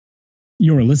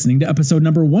You're listening to episode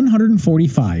number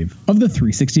 145 of the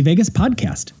 360 Vegas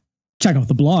podcast. Check out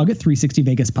the blog at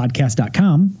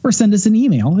 360vegaspodcast.com or send us an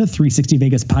email at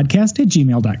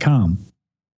 360vegaspodcast@gmail.com.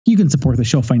 You can support the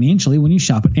show financially when you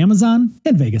shop at Amazon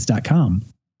and Vegas.com.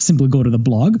 Simply go to the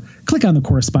blog, click on the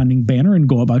corresponding banner, and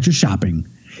go about your shopping.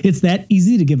 It's that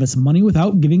easy to give us money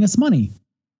without giving us money.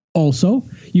 Also,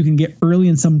 you can get early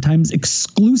and sometimes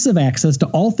exclusive access to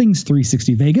all things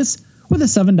 360 Vegas with a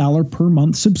 $7 per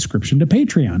month subscription to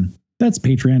Patreon. That's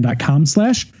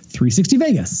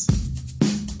patreon.com/360Vegas.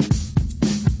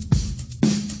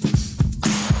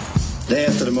 Day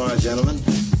after tomorrow, gentlemen,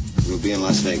 we'll be in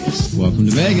Las Vegas. Welcome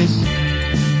to Vegas.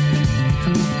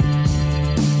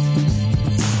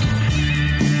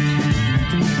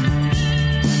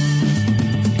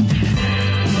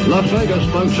 Las Vegas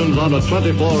functions on a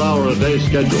 24-hour-a-day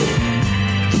schedule.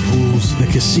 The pools, the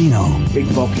casino. Big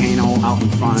volcano out in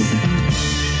front.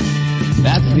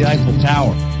 That's the Eiffel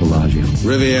Tower. Bellagio.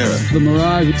 Riviera. The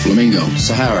Mirage. Flamingo.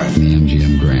 Sahara. The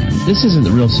MGM Grand. This isn't the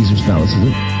real Caesar's Palace, is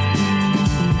it?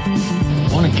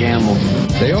 Want to gamble?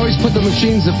 They always put the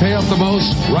machines that pay off the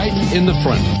most right in the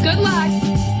front. Good luck.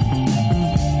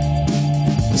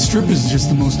 The Strip is just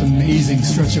the most amazing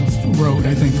stretch of road,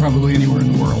 I think, probably anywhere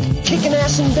in the world. Kicking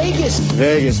ass in Vegas.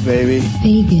 Vegas, baby.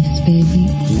 Vegas, baby.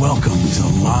 Welcome to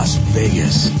Las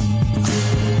Vegas.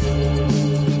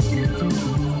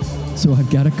 So I've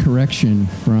got a correction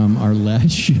from our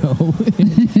last show.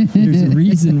 There's a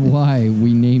reason why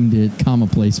we named it comma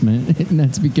placement, and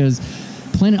that's because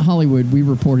Planet Hollywood, we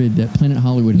reported that Planet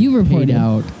Hollywood paid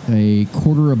out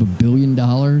 $250 million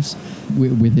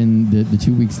within the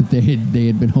 2 weeks that they had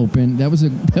been open. That was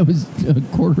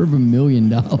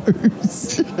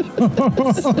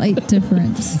 $250,000. Slight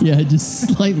difference. Yeah, just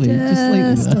slightly.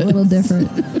 Just a little different.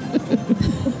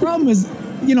 The problem is,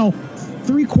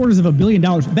 $750 million.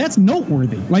 That's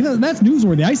noteworthy. Like, that's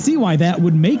newsworthy. I see why that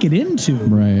would make it into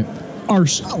our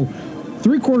show.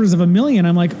 $750 million.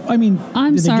 I'm like,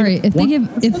 I'm sorry. If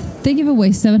they give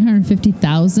away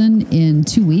 750,000 in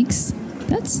 2 weeks,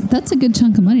 that's a good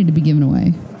chunk of money to be given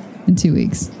away in 2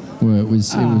 weeks. Well, it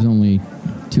was only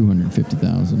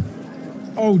 250,000.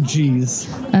 Oh, geez.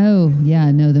 Oh,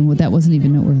 yeah. No, then that wasn't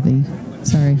even noteworthy.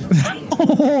 Sorry.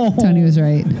 Tony was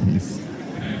right.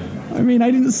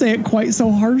 I didn't say it quite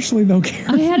so harshly, though,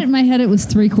 Karen. I had it in my head it was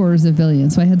 $750 million,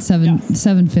 so I had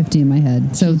 750 in my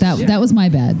head. So that was my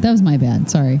bad. That was my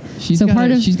bad. Sorry. She's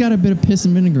got a bit of piss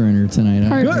and vinegar in her tonight.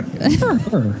 Good for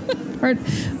her.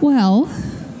 Well,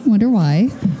 wonder why.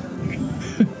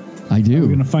 I do. We're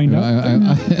gonna find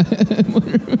out.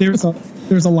 There's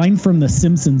a line from The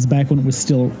Simpsons back when it was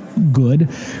still good,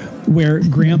 where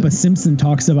Grandpa Simpson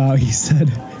talks about. He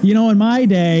said, in my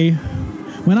day,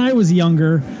 when I was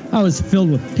younger, I was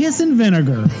filled with piss and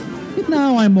vinegar.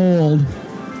 Now I'm old,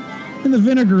 and the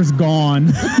vinegar's gone.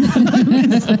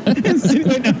 and sitting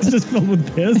right now, it's just filled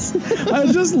with piss. I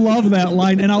just love that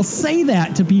line, and I'll say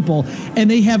that to people,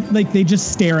 and they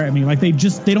just stare at me like they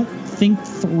don't think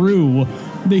through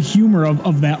the humor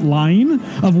of that line,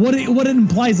 of what it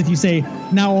implies if you say,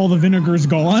 now all the vinegar's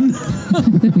gone.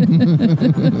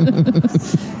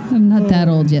 I'm not that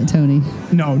old yet, Tony.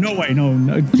 No way.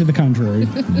 No, to the contrary.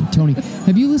 Tony,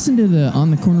 have you listened to the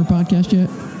On the Corner podcast yet?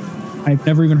 I've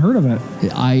never even heard of it.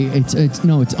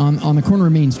 It's on the corner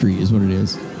of Main Street is what it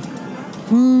is.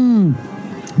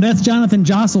 That's Jonathan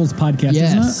Jossel's podcast,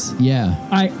 isn't it? Yeah.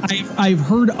 I've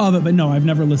heard of it, but no, I've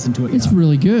never listened to it It's yet.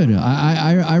 really good.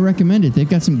 I recommend it. They've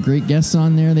got some great guests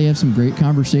on there. They have some great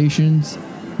conversations.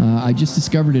 I just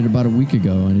discovered it about a week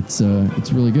ago, and it's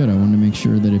really good. I wanted to make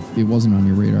sure that if it wasn't on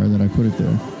your radar, that I put it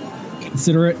there.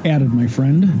 Consider it added, my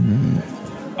friend. Right.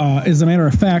 As a matter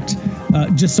of fact,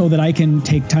 just so that I can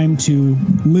take time to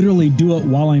literally do it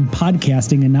while I'm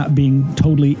podcasting and not being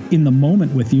totally in the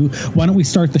moment with you, why don't we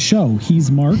start the show? He's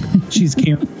Mark, she's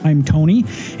Karen, I'm Tony,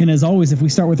 and as always, if we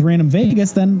start with Random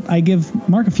Vegas, then I give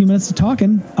Mark a few minutes to talk,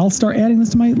 and I'll start adding this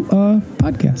to my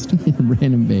podcast.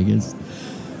 Random Vegas.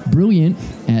 Brilliant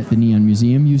at the Neon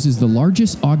Museum uses the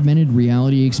largest augmented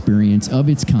reality experience of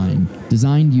its kind,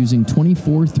 designed using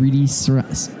 24 3D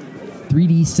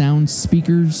sound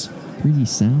speakers. 3D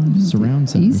sound? Surround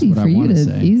sound is what I want to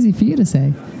say. Easy for you to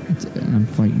say. I'm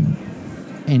fighting.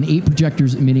 And 8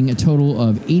 projectors emitting a total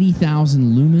of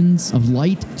 80,000 lumens of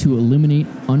light to illuminate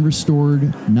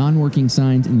unrestored, non-working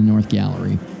signs in the North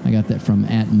Gallery. I got that from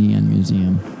at Neon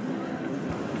Museum.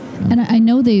 And I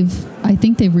know I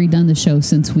think they've redone the show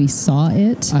since we saw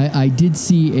it. I did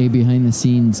see a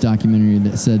behind-the-scenes documentary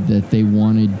that said that they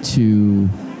wanted to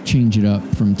change it up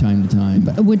from time to time.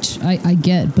 Which I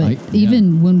get, but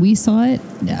even when we saw it,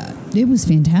 it was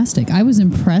fantastic. I was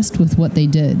impressed with what they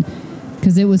did.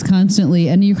 because it was constantly,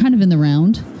 and you're kind of in the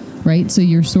round, right? So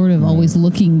you're sort of always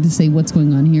looking to say what's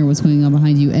going on here, what's going on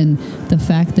behind you. And the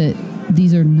fact that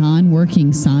these are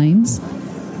non-working signs,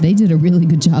 they did a really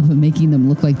good job of making them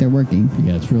look like they're working.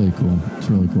 Yeah, it's really cool. It's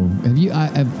really cool.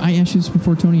 Have I asked you this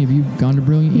before, Tony? Have you gone to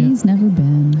Brilliant yet? He's never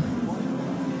been.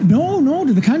 No,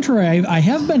 to the contrary, I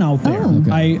have been out there. Oh.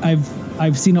 Okay.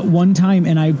 I've seen it one time,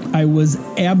 and I was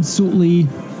absolutely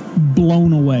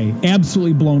blown away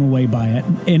by it.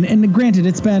 And granted,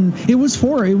 it was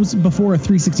before a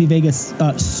 360 Vegas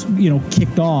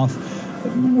kicked off,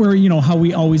 where how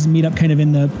we always meet up kind of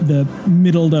in the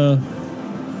middle to.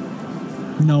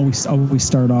 No, we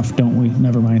start off, don't we?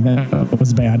 Never mind. That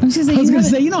was bad. I was going to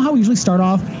say, how we usually start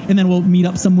off, and then we'll meet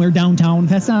up somewhere downtown.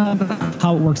 That's not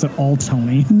how it works at all,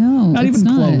 Tony. No, not even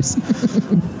close.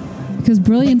 Because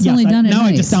Brilliant's only done it. Now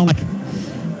night.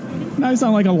 I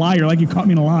sound like a liar, like you caught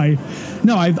me in a lie.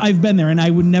 No, I've been there, and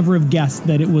I would never have guessed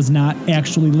that it was not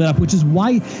actually lit up, which is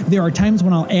why there are times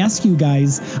when I'll ask you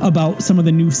guys about some of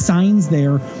the new signs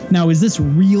there. Now, is this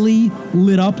really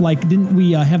lit up? Like, didn't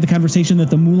we have the conversation that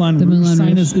the Moulin Rouge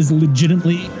sign is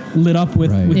legitimately lit up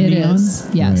with neon? It is,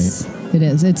 yes. Right. It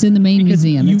is. It's in the main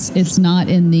museum. It's not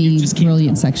in the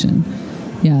Brilliant section.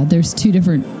 Yeah, there's two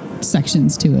different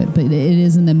sections to it, but it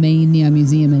is in the main Neon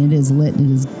Museum, and it is lit. It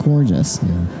is gorgeous.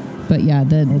 Yeah. But yeah,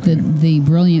 the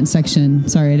Brilliant section,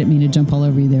 sorry, I didn't mean to jump all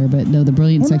over you there, but no, the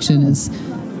Brilliant section is,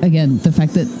 again, the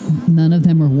fact that none of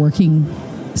them are working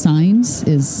signs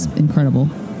is incredible.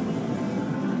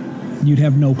 You'd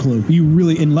have no clue. You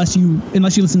really, unless you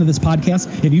listen to this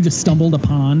podcast, if you just stumbled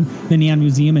upon the Neon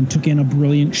Museum and took in a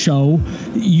Brilliant show,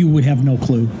 you would have no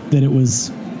clue that it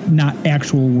was not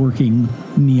actual working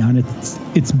neon.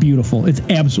 It's beautiful.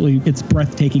 It's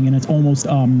breathtaking, and it's almost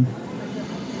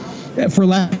for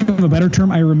lack of a better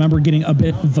term, I remember getting a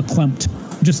bit verklempt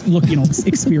just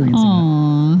experiencing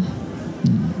Aww.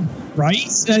 it.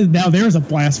 Right? Now there's a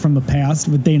blast from the past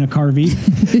with Dana Carvey.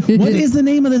 What is the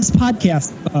name of this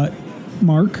podcast,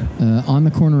 Mark? On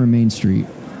the Corner of Main Street.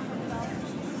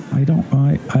 And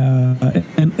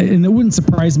it wouldn't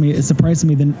surprise me. It surprised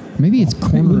me then. Maybe it's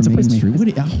Corner of Main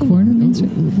Street. Corner of Main Street.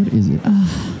 What is it?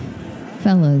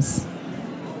 Fellas.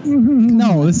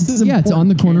 No, this is it's on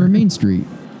the corner of Main Street.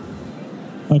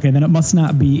 Okay, then it must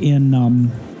not be in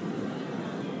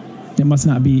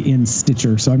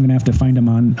Stitcher, so I'm going to have to find them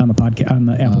on the podcast, on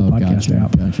the Apple Podcast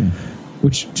app. Gotcha.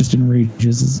 Which just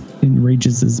enrages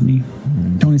me.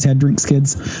 Tony's had drinks,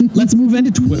 kids. Let's move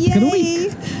into Twitter of the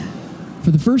week.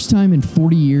 For the first time in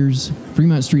 40 years,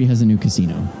 Fremont Street has a new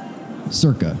casino,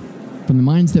 Circa. From the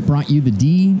minds that brought you the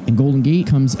D and Golden Gate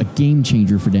comes a game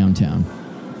changer for downtown.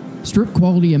 Strip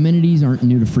quality amenities aren't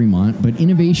new to Fremont, but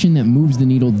innovation that moves the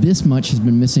needle this much has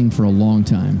been missing for a long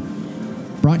time.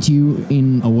 Brought to you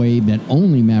in a way that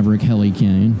only Maverick Heli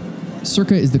can,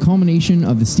 Circa is the culmination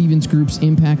of the Stevens Group's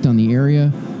impact on the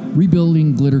area,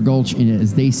 rebuilding Glitter Gulch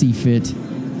as they see fit.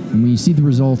 And when you see the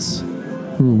results,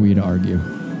 who are we to argue?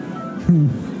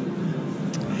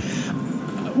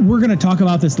 We're going to talk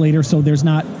about this later, so there's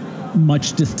not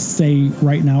much to say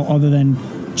right now other than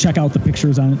check out the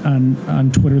pictures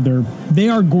on Twitter. They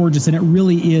are gorgeous, and it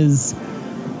really is,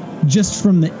 just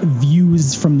from the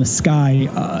views from the sky,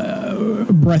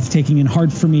 breathtaking, and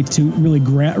hard for me to really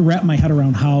wrap my head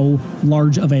around how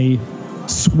large of a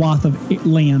swath of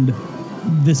land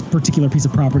this particular piece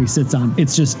of property sits on.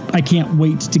 It's just, I can't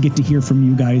wait to get to hear from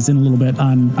you guys in a little bit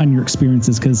on your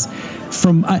experiences, because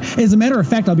as a matter of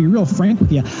fact, I'll be real frank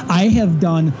with you, I have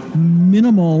done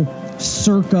minimal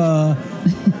Circa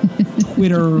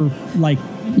Twitter, like,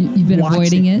 you've been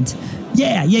avoiding it.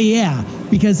 Yeah,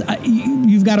 because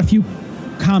you've got a few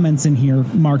comments in here,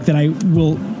 Mark, that I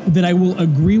will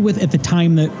agree with at the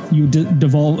time that you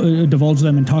divulge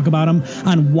them and talk about them,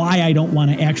 on why I don't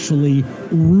want to actually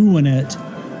ruin it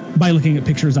by looking at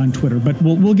pictures on Twitter. But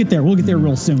we'll get there. We'll get there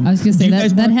real soon. I was going to say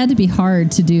that had to be hard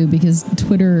to do, because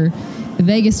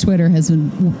Vegas Twitter has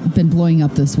been blowing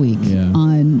up this week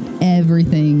on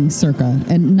everything Circa,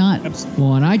 and not.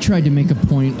 Well, and I tried to make a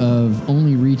point of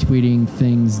only retweeting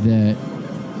things that,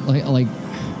 like.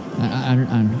 I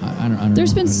don't.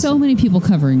 There's been so many people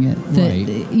covering it that, right.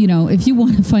 If you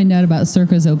want to find out about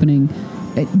Circa's opening,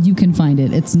 you can find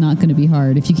it. It's not going to be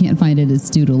hard. If you can't find it, it's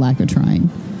due to lack of trying.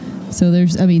 So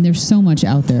there's so much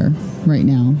out there right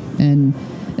now, and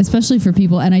especially for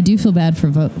people. And I do feel bad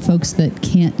for folks that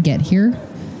can't get here.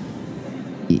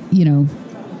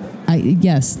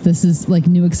 Yes, this is like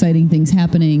new exciting things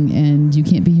happening, and you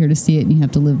can't be here to see it, and you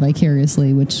have to live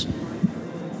vicariously, which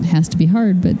has to be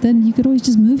hard. But then you could always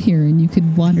just move here, and you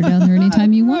could wander down there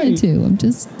anytime you wanted to. I'm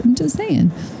just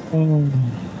saying. Oh,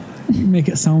 you make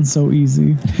it sound so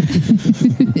easy.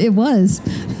 It was.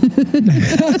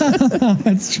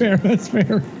 That's fair. That's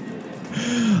fair.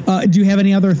 Do you have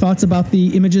any other thoughts about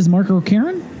the images, Mark or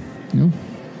Karen? No.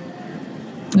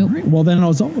 Nope. All right. Well, then,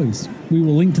 as always, we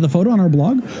will link to the photo on our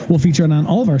blog. We'll feature it on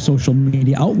all of our social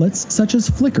media outlets, such as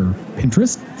Flickr,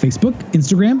 Pinterest, Facebook,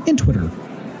 Instagram, and Twitter.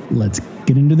 Let's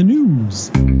get into the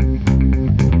news.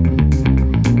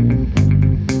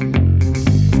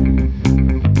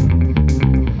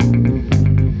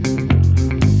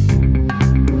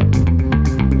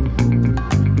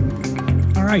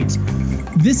 All right.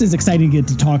 This is exciting to get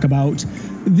to talk about.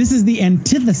 This is the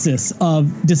antithesis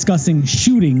of discussing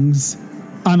shootings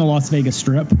on the Las Vegas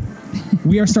Strip.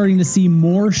 We are starting to see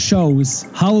more shows,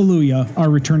 hallelujah, are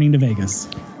returning to Vegas.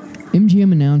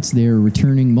 MGM announced they're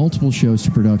returning multiple shows to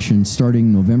production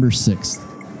starting November 6th.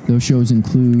 Those shows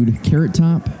include Carrot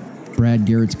Top, Brad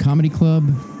Garrett's Comedy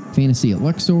Club, Fantasy at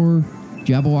Luxor,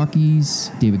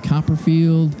 Jabberwockies, David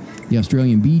Copperfield, the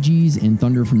Australian Bee Gees, and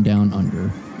Thunder from Down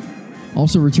Under.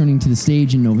 Also returning to the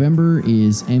stage in November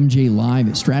is MJ Live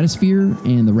at Stratosphere,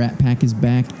 and the Rat Pack is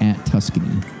back at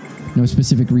Tuscany. No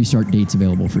specific restart dates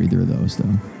available for either of those,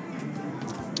 though.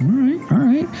 All right.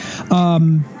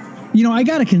 I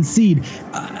got to concede,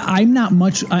 I'm not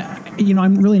much,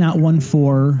 I'm really not one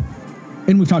for,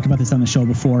 and we've talked about this on the show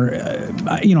before,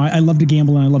 I love to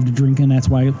gamble and I love to drink, and that's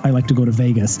why I like to go to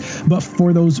Vegas. But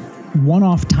for those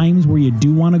one-off times where you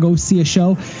do want to go see a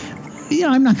show,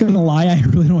 I'm not going to lie, I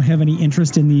really don't have any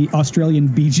interest in the Australian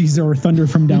Bee Gees or Thunder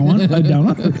from Down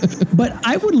Under. But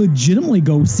I would legitimately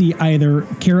go see either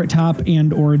Carrot Top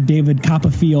and or David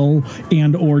Copperfield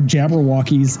and or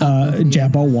Jabberwockies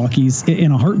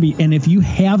in a heartbeat. And if you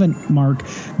haven't, Mark,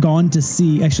 gone to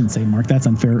see, I shouldn't say Mark, that's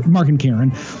unfair, Mark and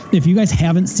Karen, if you guys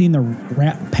haven't seen the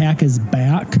Rat Pack is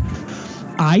Back,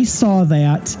 I saw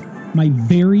that my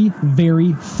very,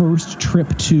 very first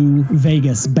trip to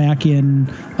Vegas back in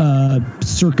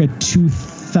circa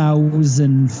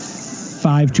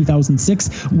 2005,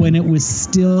 2006, when it was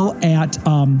still at,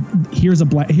 here's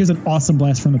an awesome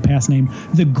blast from the past name,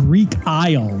 the Greek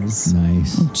Isles.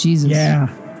 Nice. Oh, Jesus. Yeah.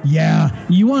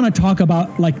 You want to talk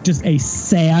about like just a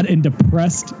sad and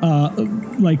depressed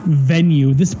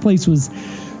venue. This place was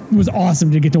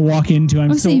awesome to get to walk into.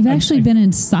 You've actually been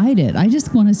inside it. I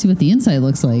just want to see what the inside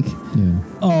looks like. Yeah.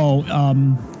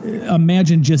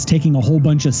 Imagine just taking a whole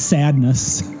bunch of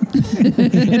sadness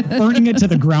and burning it to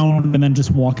the ground and then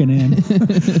just walking in.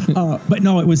 But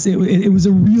no, it was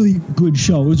a really good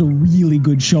show. It was a really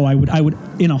good show. I would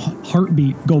in a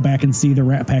heartbeat go back and see the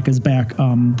Rat Pack is Back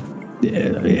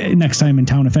next time in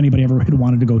town if anybody ever had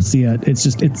wanted to go see it.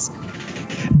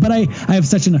 But I have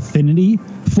such an affinity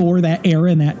for that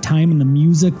era and that time and the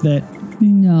music that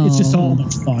it's just so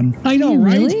much fun. I know,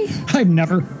 right? Really? I've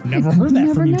never heard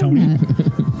that from you, Tony.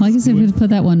 Well, I guess I would put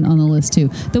that one on the list too.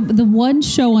 The one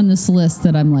show on this list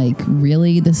that I'm like,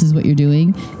 really, this is what you're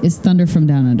doing, is Thunder from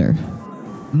Down Under.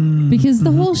 Because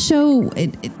the whole show,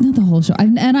 not the whole show,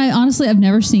 I've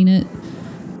never seen it.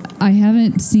 I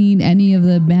haven't seen any of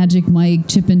the Magic Mike,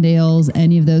 Chippendales,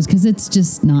 any of those, because it's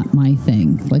just not my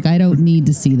thing. Like, I don't need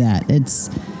to see that. It's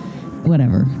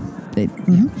whatever. But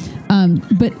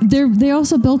they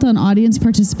also built on audience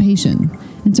participation.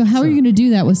 And so how are you going to do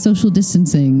that with social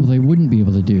distancing? Well, they wouldn't be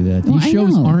able to do that. These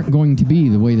shows aren't going to be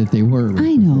the way that they were.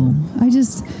 I know.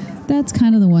 That's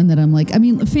kind of the one that I'm like,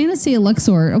 Fantasy at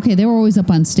Luxor, okay, they were always up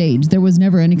on stage. There was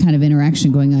never any kind of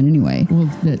interaction going on anyway. Well,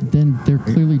 then they're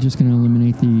clearly just going to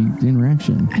eliminate the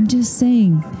interaction. I'm just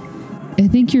saying, I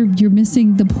think you're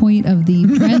missing the point of the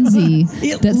frenzy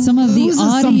that some of the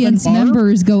audience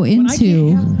members go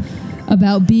into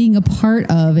about being a part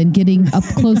of and getting up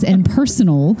close and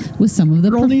personal with some of the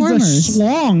performers.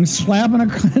 Slapping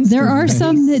across there are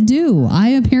some that do. I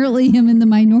apparently am in the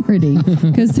minority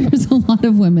because there's a lot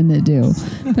of women that do.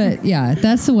 But yeah,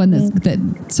 that's the one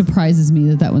that surprises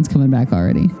me that one's coming back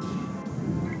already.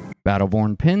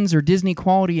 Battleborn pins are Disney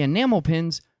quality enamel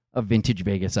pins of vintage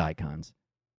Vegas icons.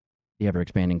 The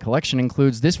ever-expanding collection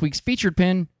includes this week's featured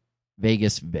pin,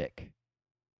 Vegas Vic.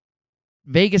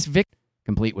 Vegas Vic,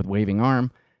 complete with waving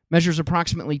arm, measures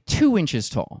approximately 2 inches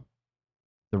tall.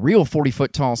 The real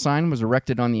 40-foot tall sign was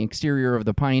erected on the exterior of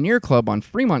the Pioneer Club on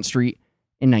Fremont Street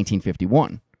in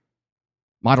 1951.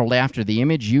 Modeled after the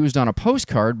image used on a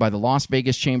postcard by the Las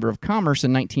Vegas Chamber of Commerce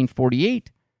in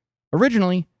 1948,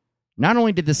 originally, not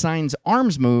only did the sign's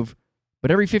arms move, but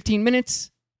every 15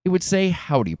 minutes, it would say,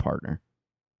 "Howdy, partner."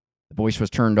 The voice was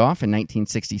turned off in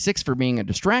 1966 for being a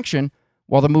distraction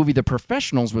while the movie The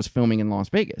Professionals was filming in Las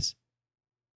Vegas.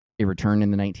 It returned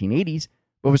in the 1980s,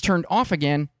 but was turned off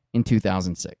again in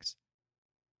 2006.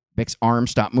 Vic's arm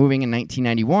stopped moving in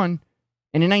 1991,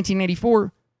 and in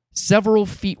 1994, Several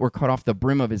feet were cut off the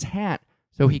brim of his hat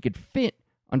so he could fit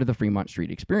under the Fremont Street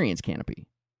Experience canopy.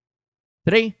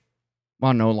 Today,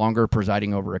 while no longer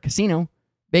presiding over a casino,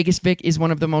 Vegas Vic is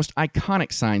one of the most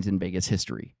iconic signs in Vegas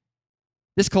history.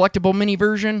 This collectible mini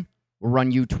version will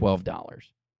run you $12.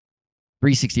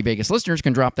 360 Vegas listeners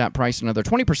can drop that price another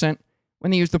 20%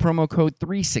 when they use the promo code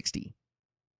 360.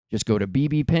 Just go to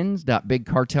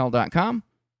bbpins.bigcartel.com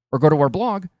or go to our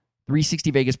blog,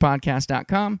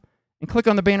 360vegaspodcast.com, and click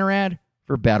on the banner ad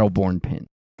for Battleborn Pin.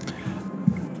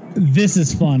 This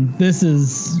is fun. This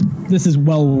is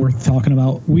well worth talking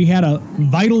about. We had a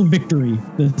vital victory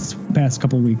this past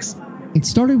couple of weeks. It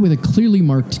started with a clearly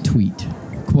marked tweet.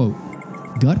 Quote,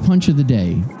 "Gut punch of the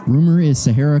day. Rumor is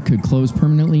Sahara could close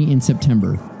permanently in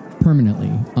September.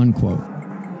 Permanently," unquote.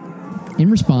 In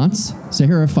response,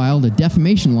 Sahara filed a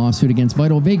defamation lawsuit against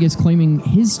Vital Vegas, claiming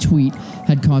his tweet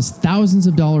had caused thousands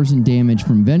of dollars in damage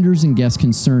from vendors and guests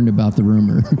concerned about the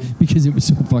rumor because it was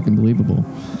so fucking believable.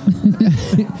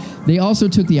 They also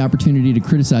took the opportunity to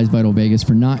criticize Vital Vegas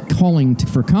for not calling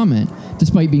for comment,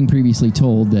 despite being previously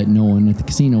told that no one at the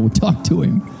casino would talk to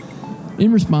him.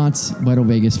 In response, Vital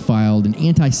Vegas filed an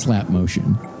anti-slap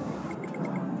motion.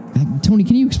 Tony,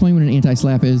 can you explain what an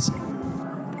anti-slap is?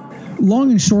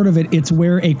 Long and short of it, it's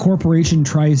where a corporation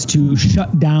tries to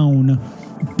shut down,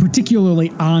 particularly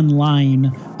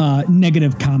online,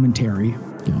 negative commentary.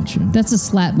 Gotcha. That's a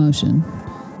slap motion.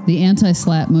 The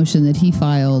anti-slap motion that he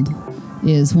filed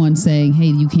is one saying, "Hey,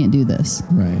 you can't do this."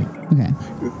 Right. Okay.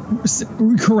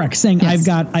 Correct. Saying Yes.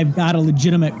 I've got a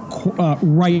legitimate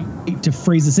right to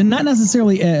phrase this, and not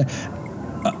necessarily a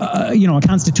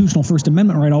constitutional First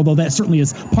Amendment right, although that certainly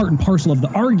is part and parcel of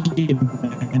the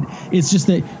argument. It's just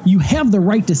that you have the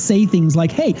right to say things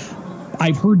like, "Hey,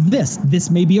 I've heard this.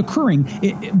 This may be occurring,"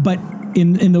 but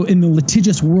in the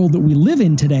litigious world that we live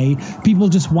in today, people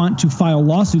just want to file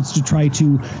lawsuits to try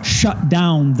to shut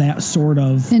down that sort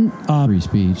of free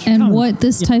speech. And what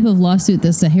this type of lawsuit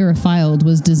that Sahara filed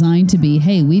was designed to be,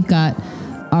 hey, we've got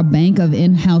a bank of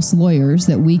in-house lawyers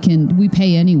that we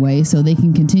pay anyway, so they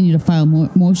can continue to file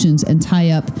motions and tie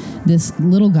up this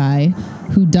little guy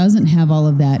who doesn't have all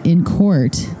of that in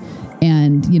court,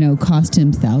 and cost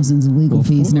him thousands of legal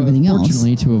fees and everything else.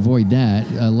 Fortunately, to avoid that,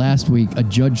 last week a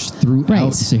judge threw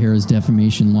out Sahara's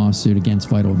defamation lawsuit against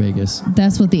Vital Vegas.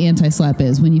 That's what the anti-slap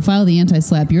is. When you file the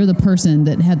anti-slap, you're the person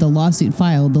that had the lawsuit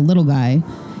filed, the little guy,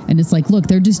 and it's like, look,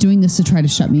 they're just doing this to try to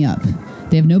shut me up.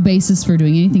 They have no basis for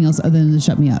doing anything else other than to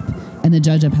shut me up. And the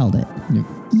judge upheld it. Yep.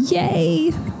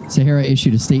 Yay! Sahara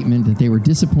issued a statement that they were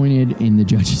disappointed in the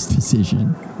judge's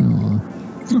decision.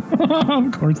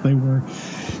 Of course they were.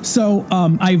 So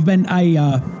I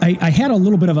had a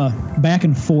little bit of a back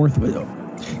and forth with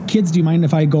kids. Do you mind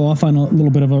if I go off on a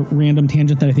little bit of a random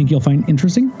tangent that I think you'll find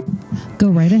interesting? Go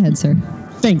right ahead, sir.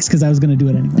 Thanks, because I was going to do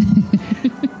it anyway.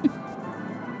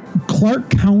 Clark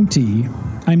County,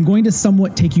 I'm going to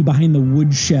somewhat take you behind the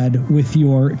woodshed with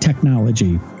your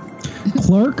technology.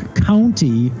 Clark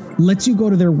County lets you go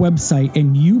to their website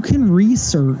and you can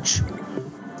research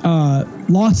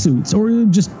lawsuits or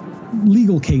just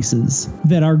legal cases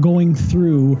that are going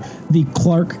through the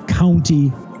Clark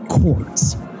County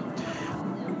courts.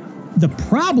 The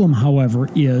problem, however,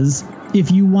 is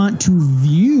if you want to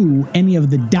view any of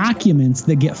the documents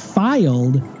that get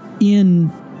filed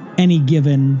in any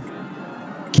given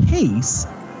case,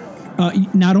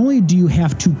 not only do you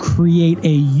have to create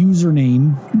a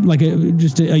username, like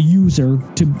just a user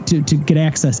to get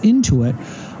access into it,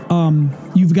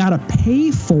 you've got to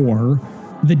pay for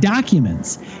the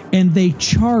documents, and they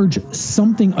charge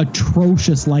something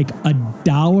atrocious like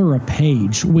 $1 a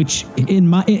page, which in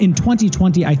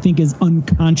 2020 I think is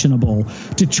unconscionable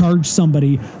to charge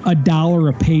somebody $1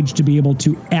 a page to be able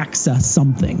to access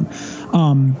something.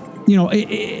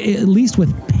 At least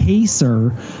with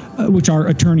Pacer, which our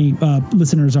attorney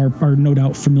listeners are no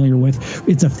doubt familiar with,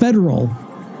 it's a federal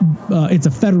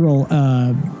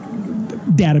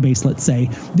database, let's say,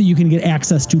 that you can get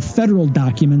access to federal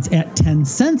documents at 10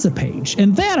 cents a page.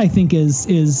 And that I think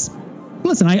is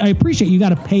listen, I appreciate you got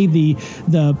to pay the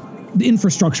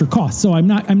infrastructure costs. So I'm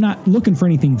not looking for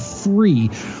anything free.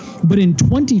 But in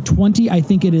 2020, I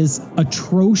think it is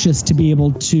atrocious to be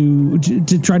able to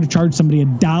try to charge somebody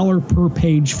 $1 per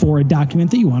page for a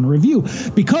document that you want to review.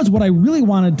 Because what I really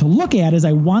wanted to look at is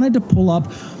I wanted to pull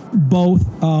up both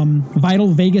Vital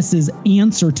Vegas's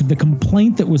answer to the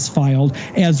complaint that was filed,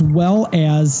 as well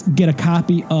as get a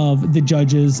copy of the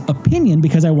judge's opinion,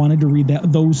 because I wanted to read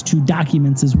those two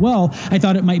documents as well. I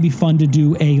thought it might be fun to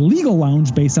do a legal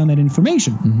lounge based on that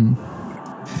information. Mm-hmm.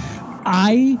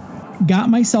 I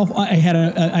got myself, I had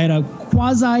a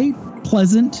quasi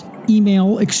pleasant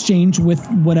email exchange with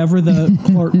whatever the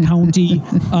Clark County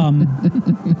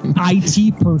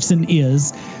IT person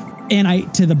is.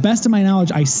 And to the best of my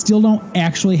knowledge, I still don't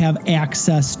actually have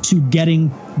access to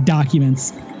getting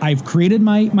documents. I've created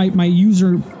my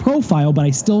user profile, but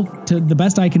I still, to the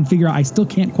best I can figure out, I still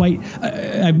can't quite,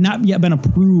 I've not yet been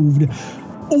approved.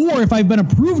 Or if I've been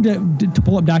approved to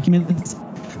pull up documents,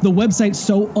 the website's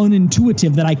so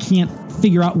unintuitive that I can't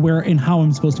figure out where and how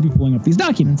I'm supposed to be pulling up these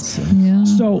documents. Yeah.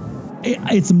 So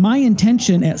it's my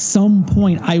intention at some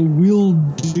point I will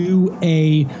do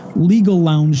a legal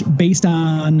lounge based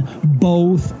on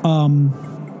both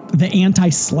the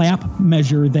anti-SLAPP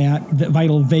measure that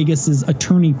Vital Vegas's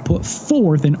attorney put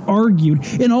forth and argued,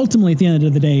 and ultimately at the end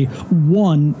of the day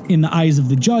won in the eyes of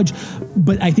the judge.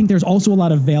 But I think there's also a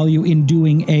lot of value in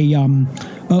doing a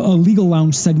legal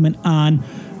lounge segment on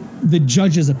the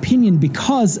judge's opinion,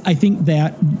 because I think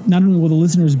that not only will the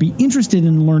listeners be interested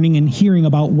in learning and hearing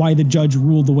about why the judge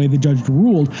ruled the way the judge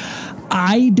ruled,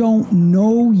 I don't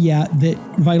know yet that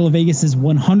Vital Vegas is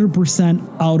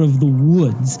 100% out of the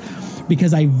woods,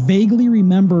 because I vaguely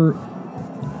remember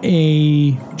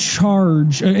a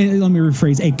charge, let me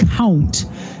rephrase, a count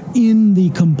in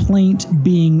the complaint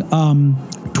being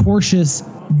tortious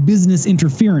business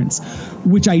interference,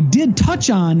 which I did touch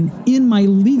on in my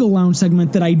legal lounge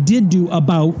segment that I did do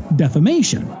about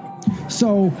defamation.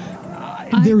 So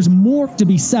there's more to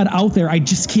be said out there. I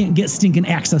just can't get stinking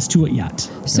access to it yet.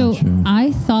 So gotcha.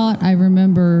 I thought I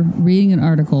remember reading an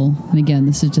article, and again,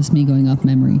 this is just me going off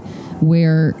memory,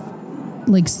 where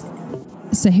like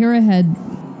Sahara had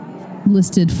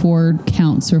listed 4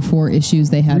 counts or 4 issues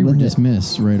they had 3 with were it.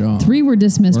 dismissed right off. 3 were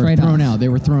dismissed right off. Thrown out. They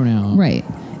were thrown out. Right.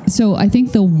 So I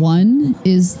think the one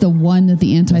is the one that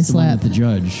the anti-SLAPP, the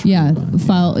judge,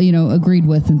 agreed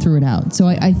with and threw it out. So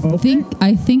I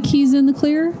think he's in the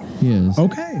clear. He is.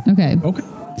 Okay.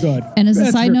 Good. And as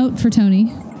a side note for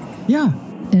Tony, yeah,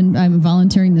 and I'm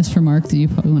volunteering this for Mark, that you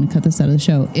probably want to cut this out of the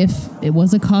show. If it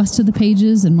was a cost to the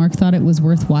pages and Mark thought it was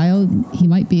worthwhile, he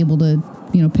might be able to,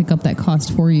 pick up that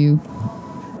cost for you.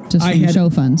 Just from show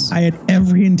funds. I had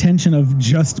every intention of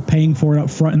just paying for it up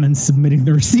front and then submitting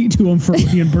the receipt to him for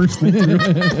reimbursement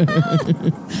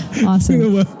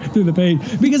awesome. through the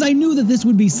page. Because I knew that this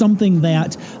would be something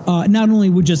that not only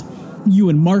would just you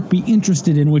and Mark be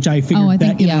interested in, which I figured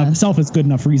that in and of itself is good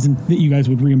enough reason that you guys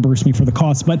would reimburse me for the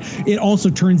cost, but it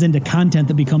also turns into content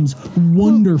that becomes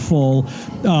wonderful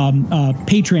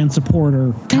Patreon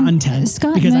supporter content.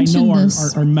 Scott, because I know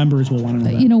our members will want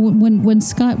to know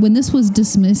that. When this was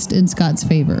dismissed in Scott's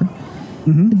favor,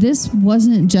 this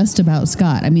wasn't just about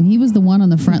Scott. I mean, he was the one on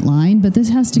the front line, but this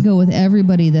has to go with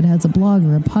everybody that has a blog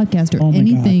or a podcast or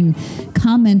anything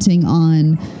commenting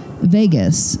on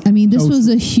Vegas. I mean, this was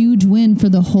a huge win for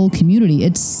the whole community.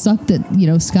 It sucked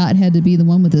that, Scott had to be the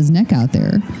one with his neck out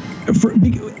there.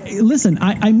 Listen,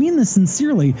 I mean this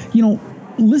sincerely.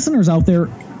 Listeners out there,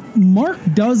 Mark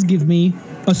does give me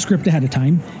a script ahead of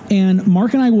time, and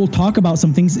Mark and I will talk about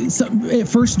some things at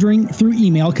first through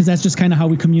email, because that's just kind of how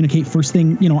we communicate first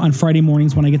thing, on Friday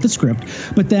mornings when I get the script.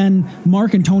 But then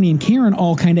Mark and Tony and Karen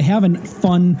all kind of have a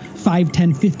fun 5,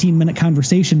 10, 15-minute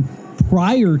conversation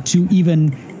prior to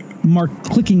even Mark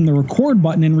clicking the record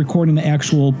button and recording the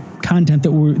actual content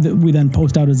that we then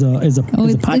post out as a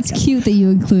podcast. It's cute that you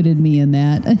included me in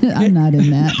that. I'm not in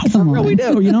that. No, Come on. We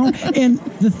do, And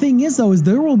the thing is, though, is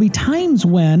there will be times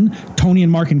when Tony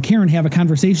and Mark and Karen have a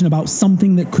conversation about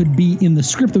something that could be in the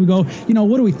script that we go,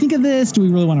 what do we think of this? Do we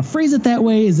really want to phrase it that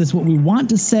way? Is this what we want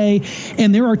to say?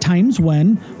 And there are times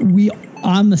when we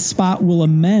on the spot will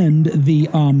amend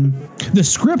the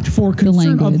script for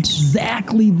concern of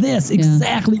exactly this.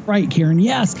 Exactly right, Karen.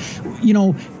 Yes.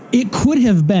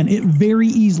 It very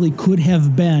easily could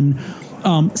have been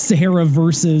Sahara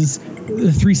versus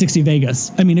 360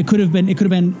 Vegas. I mean, it could have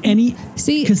been any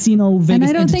casino Vegas. And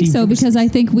I don't think so, because I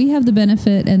think we have the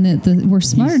benefit, and that we're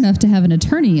smart enough to have an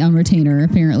attorney on retainer.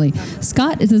 Apparently,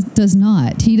 Scott does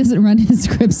not. He doesn't run his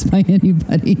scripts by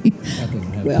anybody.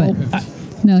 Well.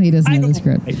 No, he doesn't have the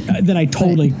script. That I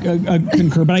totally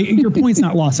concur. But your point's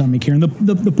not lost on me, Karen.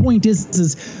 The point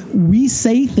is we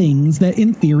say things that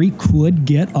in theory could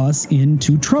get us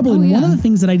into trouble. One of the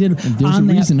things that I did on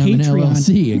that reason Patreon, I'm an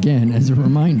LLC, again, as a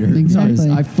reminder. Exactly.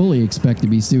 I fully expect to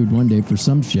be sued one day for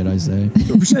some shit I say.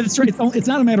 That's right. It's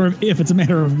not a matter of if, it's a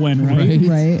matter of when, right?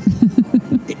 Right.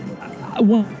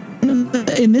 Well,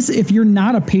 in this, if you're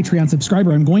not a Patreon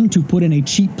subscriber, I'm going to put in a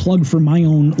cheap plug for my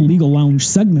own Legal Lounge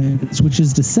segment, which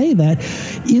is to say that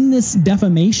in this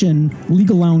defamation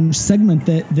Legal Lounge segment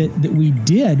that we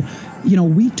did,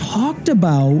 we talked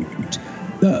about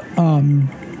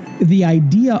the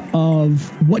idea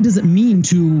of what does it mean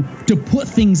to put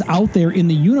things out there in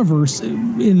the universe,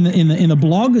 in the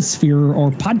blogosphere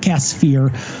or podcast sphere,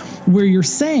 where you're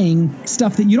saying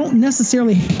stuff that you don't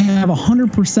necessarily have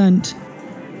 100%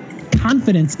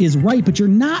 confidence is right, but you're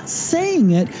not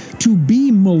saying it to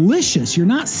be malicious. You're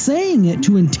not saying it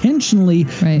to intentionally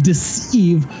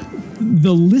deceive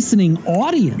the listening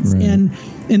audience. Right.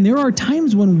 And there are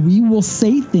times when we will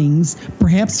say things,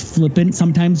 perhaps flippant,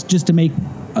 sometimes just to make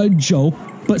a joke,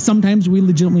 but sometimes we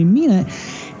legitimately mean it.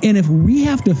 And if we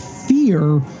have to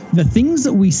fear the things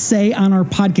that we say on our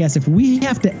podcast, if we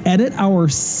have to edit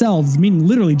ourselves, meaning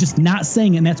literally just not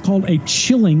saying it, and that's called a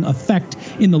chilling effect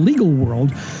in the legal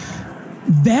world,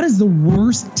 that is the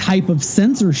worst type of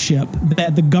censorship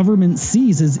that the government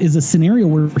sees is a scenario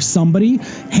where somebody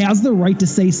has the right to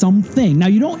say something. Now,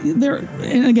 you don't there,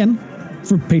 and again,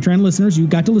 for Patreon listeners, you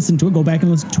got to listen to it. Go back and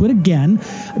listen to it again.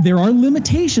 There are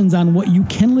limitations on what you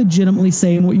can legitimately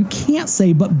say and what you can't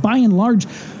say. But by and large,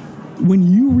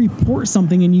 when you report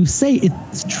something and you say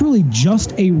it's truly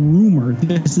just a rumor,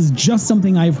 this is just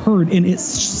something I've heard, and it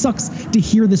sucks to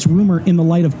hear this rumor in the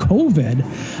light of COVID.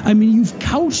 I mean, you've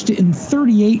couched it in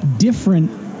 38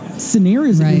 different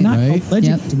scenarios that you're not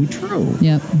alleging to be true.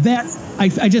 Yep.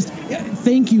 I just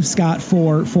thank you, Scott,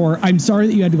 for I'm sorry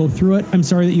that you had to go through it. I'm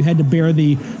sorry that you had to bear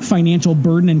the financial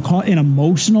burden and an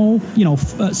emotional,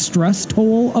 stress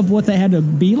toll of what that had to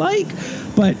be like.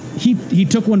 But he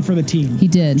took one for the team. He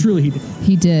did. Truly, he did.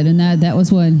 He did. And that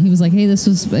was when he was like, hey, this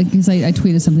was, because I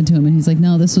tweeted something to him and he's like,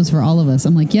 no, this was for all of us.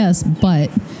 I'm like, yes,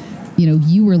 but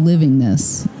you were living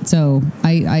this. So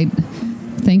I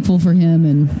thankful for him,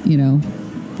 and,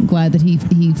 glad that he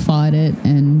fought it,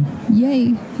 and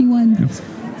yay, he won. Yes.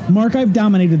 Mark, I've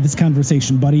dominated this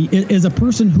conversation, buddy. As a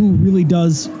person who really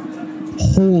does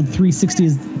hold 360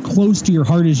 as close to your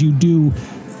heart as you do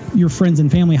your friends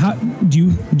and family, how do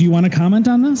you want to comment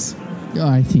on this?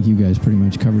 I think you guys pretty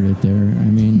much covered it there. I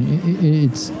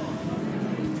mean,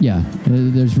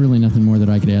 there's really nothing more that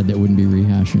I could add that wouldn't be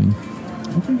rehashing.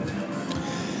 Okay.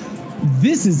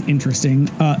 This is interesting.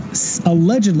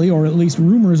 Allegedly, or at least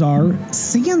rumors are,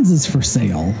 Sands is for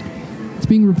sale. It's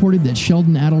being reported that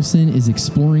Sheldon Adelson is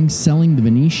exploring selling the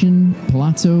Venetian,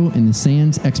 Palazzo, and the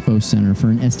Sands Expo Center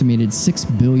for an estimated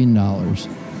 $6 billion.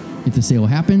 If the sale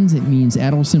happens, it means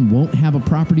Adelson won't have a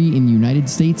property in the United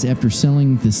States after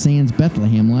selling the Sands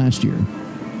Bethlehem last year.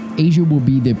 Asia will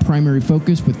be the primary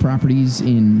focus, with properties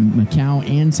in Macau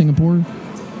and Singapore.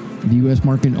 The U.S.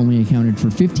 market only accounted for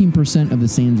 15% of the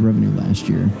Sands revenue last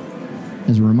year.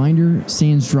 As a reminder,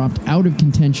 Sands dropped out of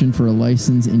contention for a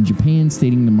license in Japan,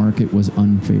 stating the market was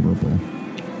unfavorable.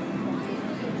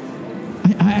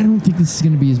 I don't think this is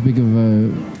going to be as big of a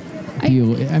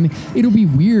deal. I mean, it'll be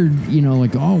weird,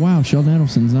 like, oh, wow, Sheldon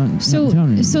Adelson's not in town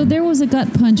anymore. So there was a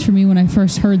gut punch for me when I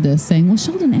first heard this, saying, well,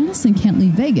 Sheldon Adelson can't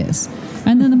leave Vegas.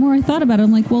 And then the more I thought about it,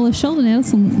 I'm like, well, if Sheldon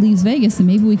Adelson leaves Vegas, then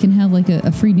maybe we can have like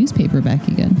a free newspaper back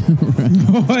again.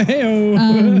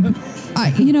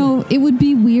 It would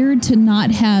be weird to not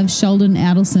have Sheldon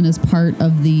Adelson as part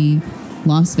of the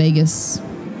Las Vegas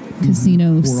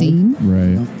casino scene.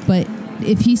 Right. But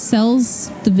if he sells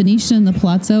the Venetian and the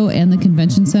Palazzo and the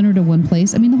convention center to one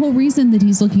place, I mean, the whole reason that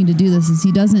he's looking to do this is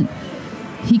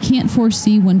he can't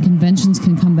foresee when conventions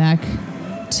can come back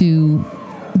to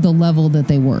the level that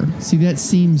they were. See, that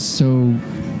seems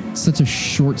such a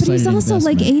short-sighted But he's also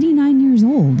investment. like 89 years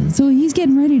old, so he's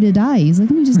getting ready to die. He's like,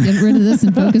 let me just get rid of this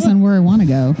and focus on where I want to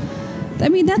go. I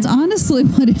mean, that's honestly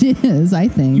what it is, I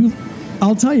think.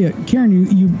 I'll tell you,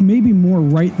 Karen, you may be more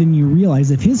right than you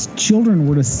realize. If his children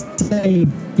were to say,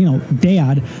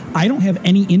 Dad, I don't have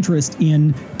any interest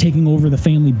in taking over the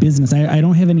family business. I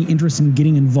don't have any interest in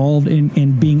getting involved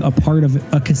in being a part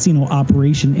of a casino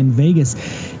operation in Vegas.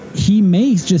 He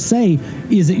may just say,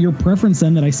 is it your preference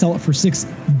then that I sell it for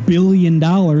 $6 billion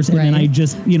and then I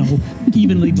just,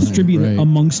 evenly distribute it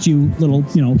amongst you little,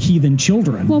 heathen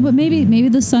children? Well, but maybe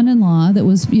the son-in-law that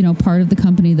was, part of the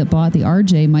company that bought the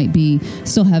RJ might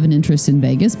still have an interest in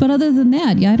Vegas. But other than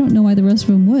that, I don't know why the rest of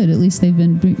them would. At least they've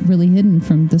been really hidden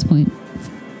from this point,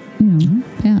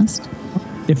 past.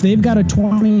 If they've got a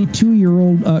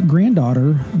 22-year-old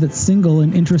granddaughter that's single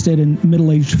and interested in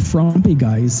middle-aged frumpy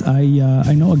guys,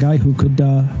 I know a guy who could.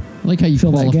 I like how you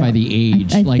qualify the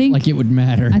age, like it would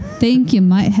matter. I think you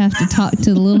might have to talk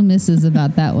to the little missus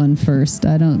about that one first.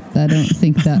 I don't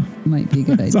think that might be a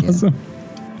good idea. Awesome.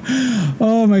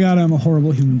 Oh my God, I'm a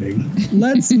horrible human being.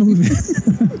 Let's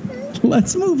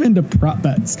move into prop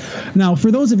bets. Now,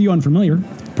 for those of you unfamiliar,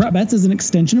 prop bets is an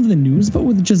extension of the news, but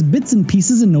with just bits and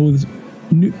pieces and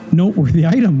noteworthy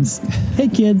items. Hey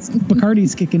kids,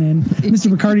 Bacardi's kicking in.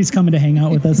 Mr. Bacardi's coming to hang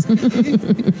out with us.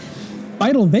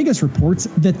 Vital Vegas reports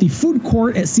that the food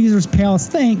court at Caesar's Palace,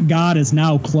 thank God, is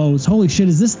now closed. Holy shit,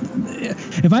 is this...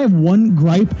 If I have one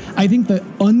gripe, I think the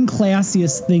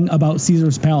unclassiest thing about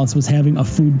Caesar's Palace was having a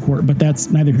food court, but that's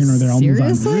neither here nor there. I'll move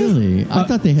on. Really? I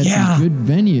thought they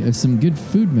had some good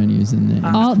food menus in there.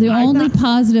 The only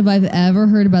positive I've ever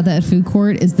heard about that food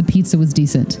court is the pizza was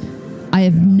decent. I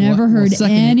have never heard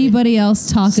anybody else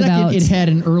talk about. It had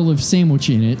an Earl of Sandwich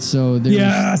in it, so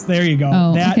yes, there you go.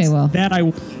 Oh, okay, well, that I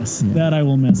will miss. Yeah. That I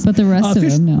will miss. But the rest of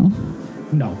them, no.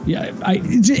 No, yeah,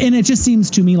 and it just seems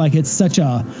to me like it's such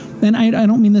a, and I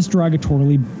don't mean this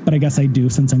derogatorily, but I guess I do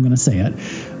since I'm going to say it.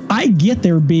 I get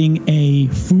there being a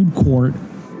food court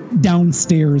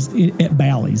downstairs at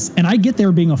Bally's, and I get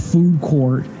there being a food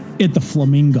court at the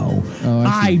Flamingo.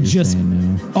 I just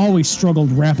always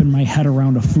struggled wrapping my head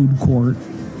around a food court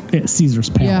at Caesar's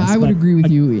Palace. Yeah, I would agree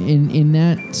with you in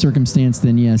that circumstance.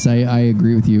 Then yes, I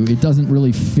agree with you. It doesn't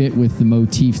really fit with the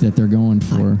motif that they're going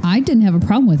for. I didn't have a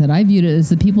problem with it. I viewed it as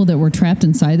the people that were trapped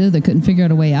inside there that couldn't figure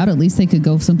out a way out. At least they could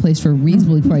go someplace for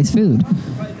reasonably priced food.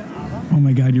 Oh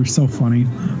my God, you're so funny.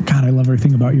 God, I love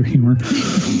everything about your humor.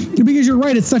 Because you're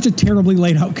right, it's such a terribly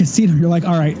laid out casino. You're like,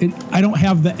 all right, I don't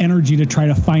have the energy to try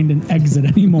to find an exit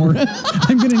anymore.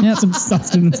 I'm going to need some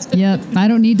sustenance. Yep, I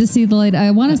don't need to see the light.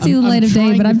 I want to see the light of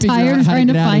day, but I'm tired of trying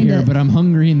to find it. But I'm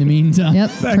hungry in the meantime.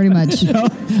 Yep, pretty much.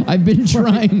 I've been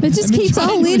trying. It just keeps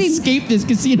on leading. To escape this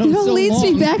casino. It all leads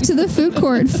me back to the food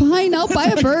court. Fine, I'll buy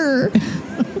a burger.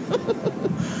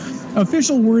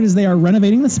 Official word is they are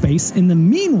renovating the space. In the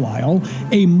meanwhile,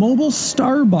 a mobile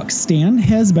Starbucks stand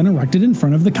has been erected in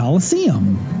front of the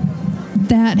Coliseum.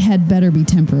 That had better be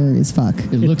temporary as fuck.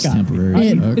 It looks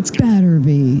temporary. It's better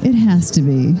be. It has to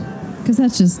be. Because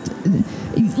that's just...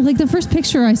 Like the first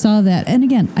picture I saw of that, and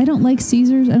again, I don't like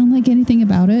Caesars. I don't like anything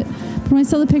about it. But when I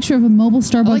saw the picture of a mobile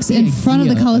Starbucks in front of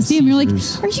the Coliseum, you're like, are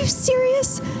you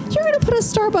serious? You're going to put a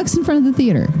Starbucks in front of the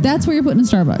theater. That's where you're putting a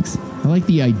Starbucks. I like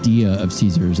the idea of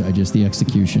Caesars. The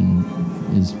execution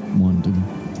is one to...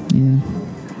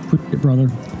 Yeah. Brother.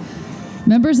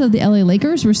 Members of the LA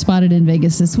Lakers were spotted in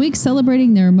Vegas this week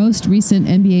celebrating their most recent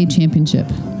NBA championship.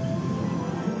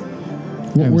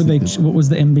 What was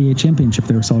the NBA championship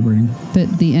they were celebrating?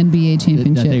 The NBA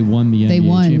championship. That they won the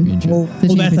NBA championship. Well,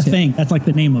 that's a thing. That's like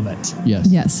the name of it.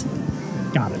 Yes.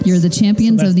 Got it. You're the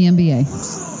champions of the NBA.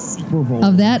 Super Bowl.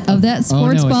 Of that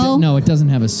sports ball. No, it doesn't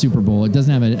have a Super Bowl. It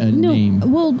doesn't have a name.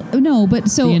 Well, no, but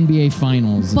so the NBA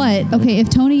Finals. But okay, if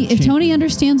Tony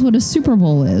understands what a Super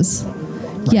Bowl is.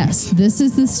 Right. Yes, this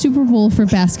is the Super Bowl for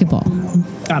basketball.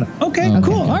 Got it. Okay,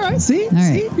 cool. All right. See,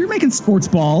 you're making sports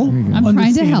ball. I'm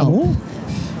trying to help.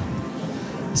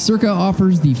 Circa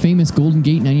offers the famous Golden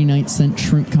Gate 99-cent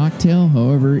shrimp cocktail.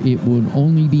 However, it would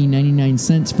only be 99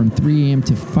 cents from 3 a.m.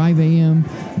 to 5 a.m.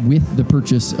 with the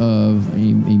purchase of a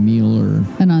meal or...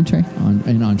 An entree.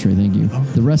 An entree, thank you.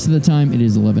 The rest of the time, it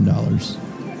is $11.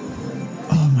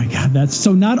 Oh, my God. That's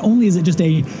so not only is it just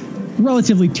a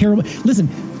relatively terrible... Listen,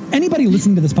 anybody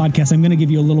listening to this podcast, I'm going to give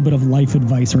you a little bit of life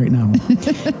advice right now.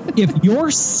 If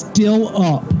you're still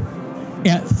up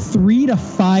at 3 to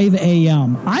 5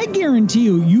 a.m., I guarantee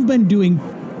you've been doing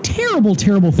terrible,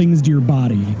 terrible things to your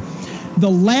body.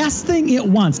 The last thing it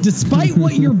wants, despite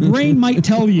what your brain might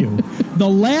tell you, the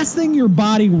last thing your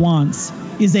body wants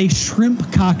is a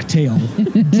shrimp cocktail.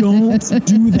 Don't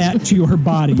do that to your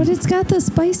body. But it's got the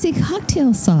spicy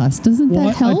cocktail sauce. Doesn't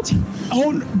that help?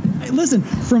 Listen,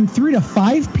 from 3 to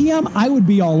 5 p.m., I would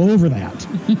be all over that.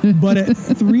 But at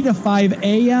 3 to 5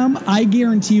 a.m., I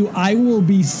guarantee you I will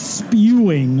be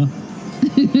spewing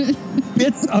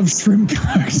bits of shrimp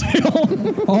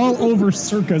cocktail all over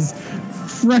Circa's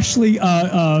freshly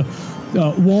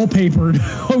wallpapered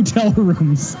hotel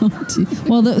rooms.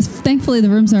 Well, thankfully the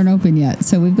rooms aren't open yet,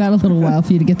 so we've got a little while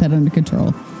for you to get that under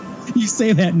control. You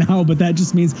say that now, but that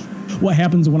just means what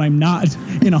happens when I'm not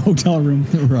in a hotel room.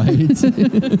 Right.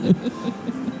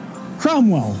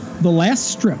 Cromwell, the last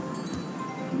strip.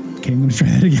 Okay, I'm going to try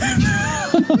that again.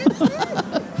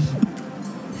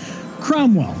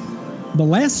 Cromwell, the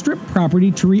last strip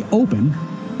property to reopen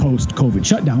post-COVID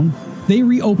shutdown. They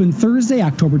reopened Thursday,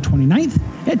 October 29th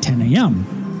at 10 a.m.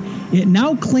 It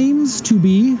now claims to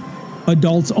be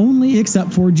adults only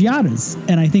except for Giada's.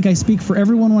 And I think I speak for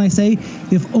everyone when I say,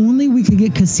 if only we could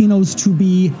get casinos to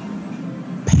be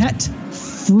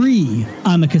pet-free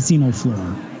on the casino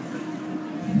floor.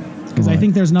 Because I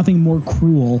think there's nothing more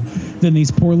cruel than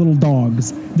these poor little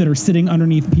dogs that are sitting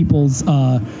underneath people's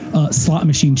slot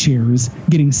machine chairs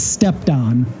getting stepped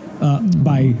on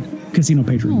by casino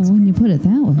patrons. Oh, when you put it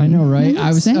that way. I know, right? That's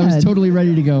I was sad. totally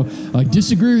ready to go, I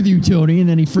disagree with you, Tony, and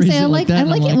then he phrased it like that. I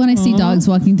like it when I see dogs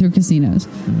walking through casinos.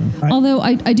 Although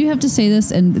I do have to say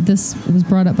this, and this was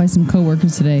brought up by some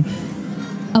coworkers today.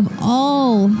 Of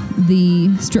all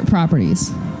the strip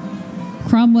properties,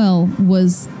 Cromwell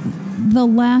was the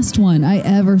last one I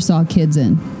ever saw kids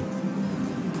in.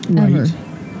 Right.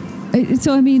 Ever.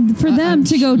 So, I mean, for them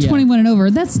to go 21 and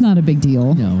over, that's not a big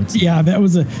deal. No, it's that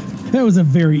was a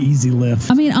very easy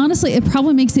lift. I mean, honestly, it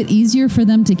probably makes it easier for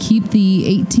them to keep the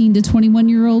 18 to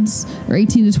 21-year-olds or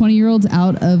 18 to 20-year-olds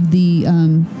out of the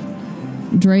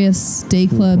Dreas Day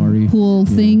Club pool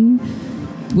thing,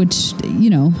 which,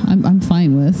 I'm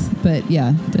fine with. But,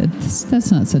 yeah,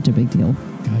 that's not such a big deal.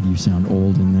 God, you sound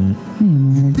old in that. I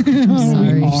am old. I'm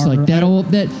sorry. Just like that old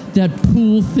that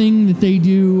pool thing that they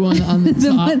do on the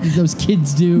top, those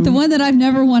kids do. The one that I've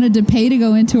never wanted to pay to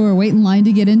go into or wait in line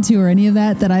to get into or any of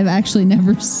that I've actually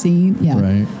never seen. Yeah.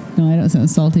 Right. No, I don't sound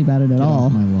salty about it at all.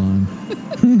 Off my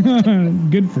lawn.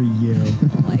 Good for you.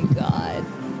 Oh my God.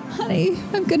 Honey,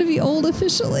 I'm going to be old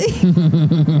officially.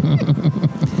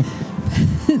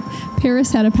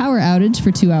 Paris had a power outage for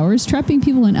 2 hours, trapping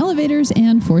people in elevators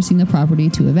and forcing the property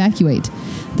to evacuate.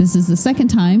 This is the second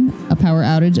time a power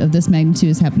outage of this magnitude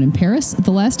has happened in Paris. The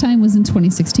last time was in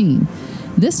 2016.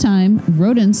 This time,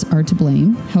 rodents are to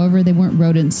blame. However, they weren't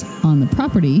rodents on the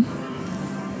property.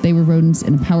 They were rodents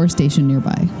in a power station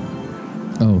nearby.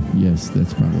 Oh, yes,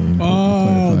 that's probably important to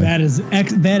clarify.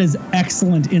 that is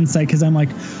excellent insight, because I'm like,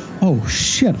 oh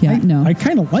shit, I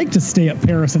kind of like to stay at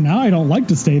Paris, and now I don't like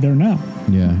to stay there now.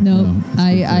 Yeah. No,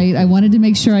 I wanted to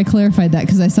make sure I clarified that,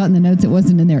 because I saw it in the notes it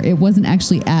wasn't in there. It wasn't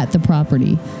actually at the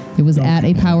property. It was at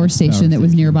a power station that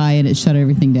was nearby, and it shut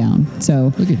everything down.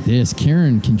 So look at this,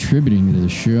 Karen contributing to the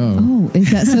show. Oh, is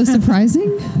that so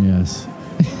surprising? Yes.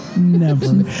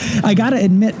 Never. I gotta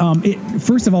admit,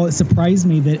 first of all, it surprised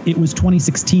me that it was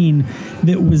 2016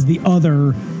 that was the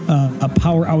other a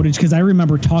power outage, because I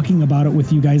remember talking about it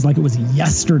with you guys like it was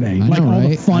yesterday.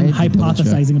 The fun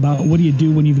hypothesizing about what do you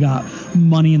do when you've got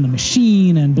money in the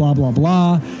machine and blah blah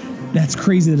blah. That's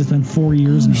crazy that it's been 4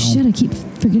 years now. Shit, I keep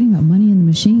forgetting about money in the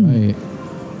machine. Right.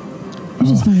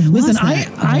 Listen,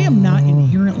 I am not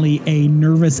inherently a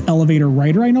nervous elevator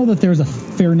rider. I know that there's a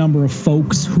fair number of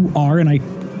folks who are, and I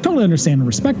totally understand and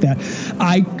respect that.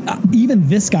 Even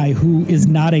this guy who is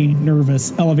not a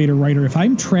nervous elevator rider, if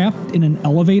I'm trapped in an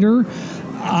elevator,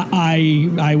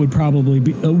 I would probably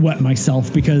wet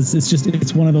myself, because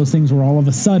it's one of those things where all of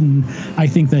a sudden I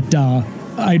think that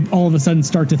I all of a sudden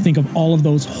start to think of all of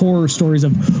those horror stories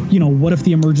of, what if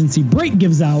the emergency brake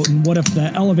gives out, and what if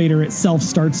the elevator itself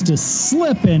starts to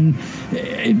slip, and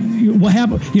what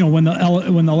happens, when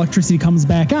the electricity comes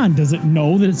back on, does it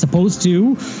know that it's supposed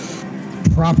to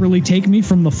properly take me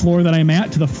from the floor that I'm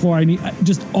at to the floor I need?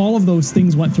 Just all of those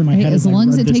things went through my head. As long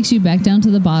as it takes you back down to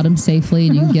the bottom safely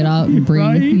and you can get out and breathe,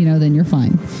 right? Then you're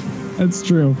fine. That's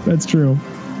true.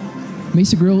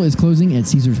 Mesa Grill is closing at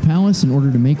Caesar's Palace in order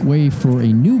to make way for a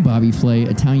new Bobby Flay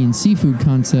Italian seafood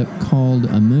concept called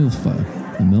Amalfa.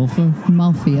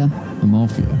 Amalfia.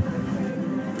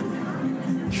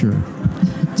 Sure.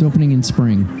 It's opening in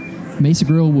spring. Mesa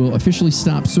Grill will officially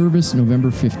stop service November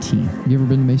 15th. You ever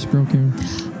been to Mesa Grill, Karen?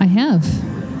 I have.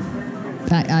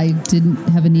 I didn't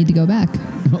have a need to go back.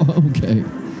 Oh, okay.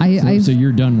 So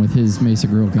you're done with his Mesa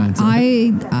Grill concept?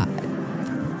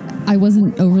 I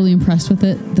wasn't overly impressed with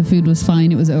it. The food was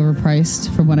fine. It was overpriced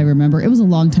from what I remember. It was a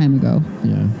long time ago.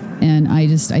 Yeah. And I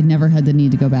never had the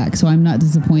need to go back. So I'm not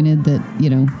disappointed that,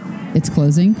 it's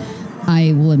closing.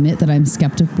 I will admit that I'm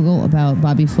skeptical about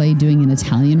Bobby Flay doing an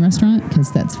Italian restaurant,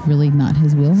 because that's really not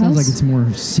his wheelhouse. Sounds like it's more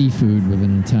seafood with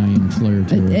an Italian flair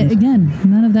to it. Again,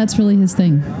 none of that's really his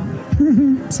thing.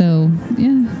 So,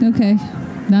 yeah, okay.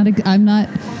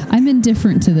 I'm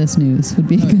indifferent to this news, would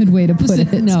be a good way to put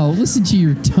it. No, listen to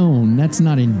your tone. That's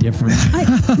not indifferent.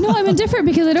 I'm indifferent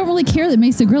because I don't really care that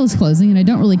Mesa Grill is closing, and I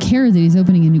don't really care that he's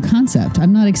opening a new concept.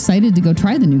 I'm not excited to go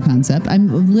try the new concept.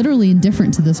 I'm literally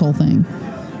indifferent to this whole thing.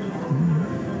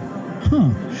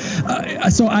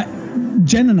 So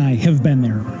Jen and I have been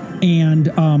there, and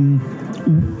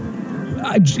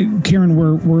Karen,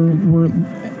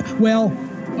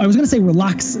 I was going to say we're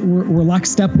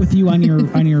lockstep with you on your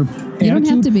attitude. You don't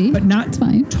have to be, but not it's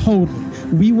fine. Totally.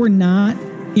 We were not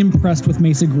impressed with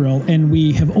Mesa Grill, and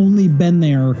we have only been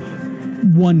there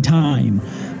one time,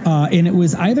 and it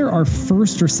was either our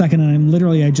first or second. And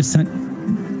I just sent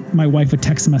my wife a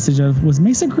text message of, was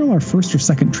Mesa Grill our first or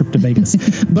second trip to Vegas?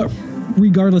 But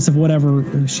regardless of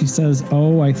whatever, she says,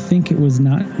 I think it was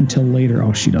not until later.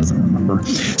 Oh, she doesn't remember.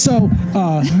 So,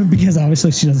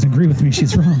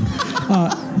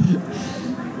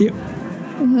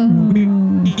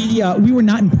 we were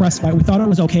not impressed by it. We thought it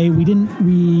was okay.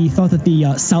 We thought that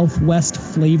the Southwest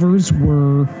flavors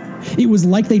were. It was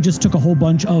like they just took a whole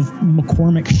bunch of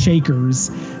McCormick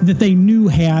shakers that they knew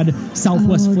had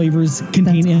Southwest flavors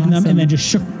contained in them, and then just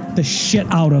shook the shit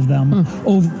out of them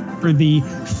over the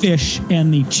fish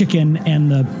and the chicken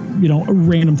and the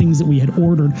random things that we had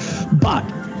ordered. But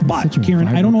Karen,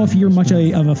 I don't know if you're much of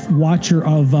a watcher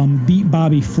of Beat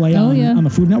Bobby Flay on the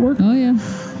Food Network. Oh yeah.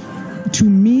 To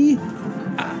me,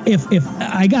 if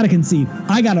I gotta concede,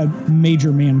 I got a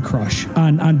major man crush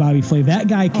on Bobby Flay. That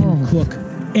guy can cook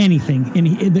anything, and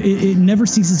it never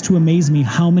ceases to amaze me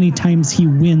how many times he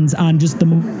wins on just the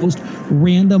most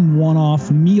random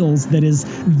one-off meals that is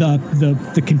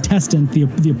the contestant,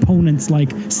 the opponent's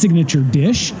like signature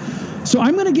dish. So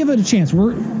I'm going to give it a chance.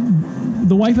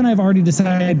 The wife and I have already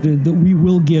decided that we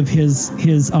will give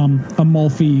his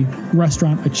Amalfi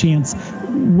restaurant a chance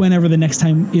whenever the next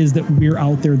time is that we're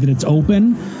out there that it's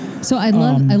open. So I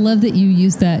love that you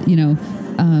use that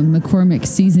McCormick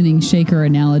seasoning shaker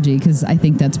analogy, because I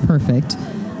think that's perfect.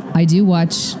 I do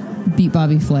watch Beat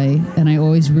Bobby Flay, and I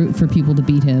always root for people to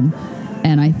beat him,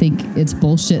 and I think it's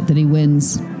bullshit that he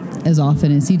wins as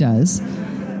often as he does.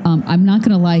 I'm not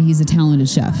going to lie, he's a talented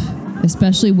chef,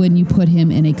 especially when you put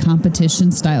him in a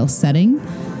competition style setting.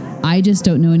 I just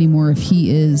don't know anymore if he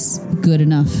is good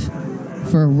enough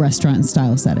for a restaurant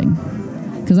style setting,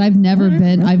 because I've never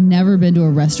been to a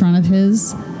restaurant of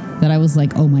his that I was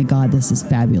like, oh my God, this is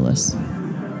fabulous.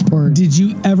 Or did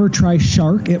you ever try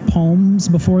Shark at Palms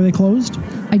before they closed?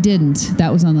 I didn't.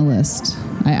 That was on the list.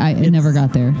 I never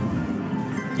got there.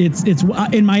 It's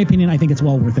in my opinion, I think it's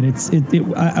well worth it.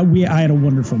 I had a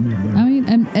wonderful meal there. I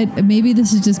mean, maybe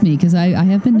this is just me, because I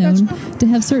have been known to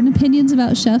have certain opinions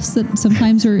about chefs that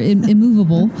sometimes are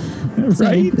immovable.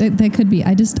 Right. So that could be.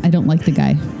 I don't like the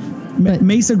guy. But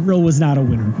Mesa Grill was not a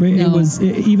winner. It was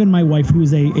even my wife,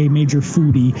 who's a major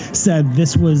foodie, said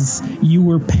this was you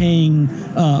were paying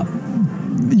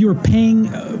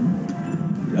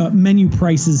menu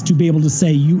prices to be able to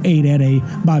say you ate at a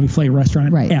Bobby Flay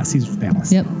restaurant at Caesar's Palace.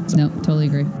 Yep. So. No, totally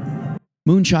agree.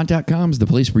 Moonshot.com is the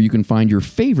place where you can find your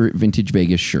favorite vintage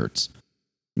Vegas shirts.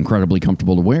 Incredibly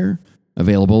comfortable to wear,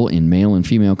 available in male and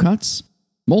female cuts,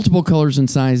 multiple colors and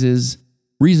sizes,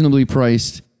 reasonably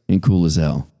priced, and cool as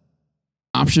hell.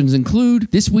 Options include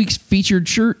this week's featured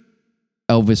shirt,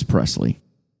 Elvis Presley.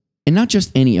 And not just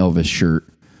any Elvis shirt,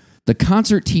 the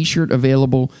concert t-shirt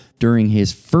available during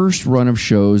his first run of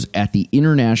shows at the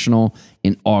International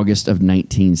in August of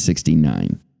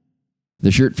 1969.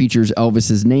 The shirt features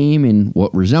Elvis's name in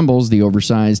what resembles the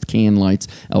oversized can lights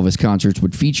Elvis concerts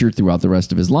would feature throughout the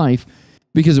rest of his life,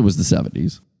 because it was the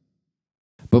 70s.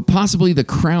 But possibly the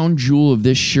crown jewel of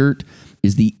this shirt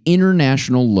is the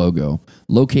International logo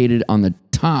located on the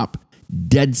top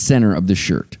dead center of the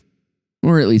shirt.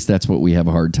 Or at least that's what we have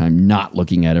a hard time not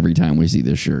looking at every time we see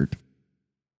this shirt.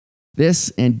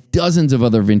 This and dozens of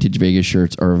other vintage Vegas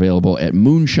shirts are available at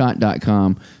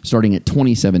moonshot.com starting at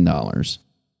 $27.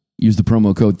 Use the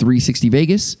promo code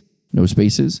 360Vegas, no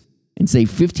spaces, and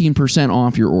save 15%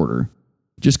 off your order.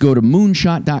 Just go to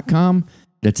moonshot.com,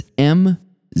 that's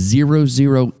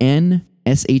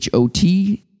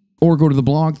M00NSHOT, or go to the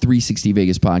blog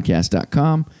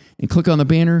 360vegaspodcast.com and click on the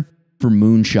banner for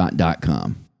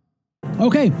moonshot.com.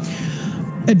 Okay.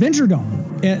 Adventure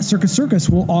Dome at Circus Circus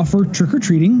will offer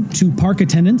trick-or-treating to park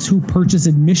attendants who purchase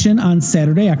admission on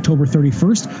Saturday, October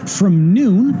 31st from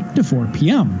noon to 4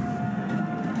 p.m.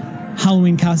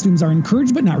 Halloween costumes are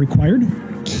encouraged but not required.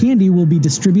 Candy will be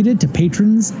distributed to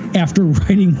patrons after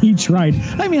riding each ride.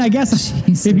 I mean, I guess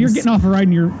if you're getting off a ride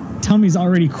and your tummy's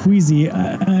already queasy,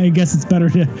 I guess it's better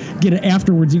to get it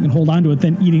afterwards. You can hold on to it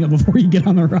than eating it before you get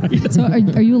on the ride. So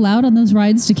are you allowed on those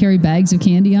rides to carry bags of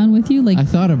candy on with you? Like, I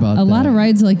thought about a lot of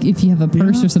rides, like if you have a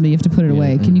purse or something, you have to put it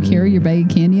away. Can you carry your bag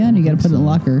of candy on? You got to put it in the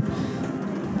locker.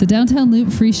 The Downtown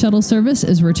Loop free shuttle service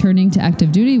is returning to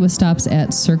active duty with stops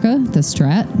at Circa, the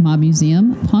Strat, Mob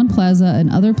Museum, Pawn Plaza,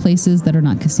 and other places that are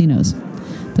not casinos.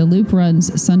 The Loop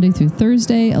runs Sunday through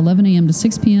Thursday, 11 a.m. to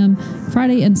 6 p.m.,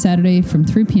 Friday and Saturday from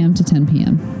 3 p.m. to 10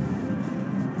 p.m.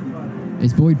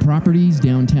 As Boyd Properties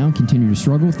downtown continue to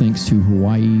struggle thanks to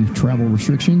Hawaii travel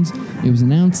restrictions, it was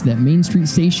announced that Main Street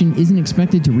Station isn't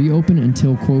expected to reopen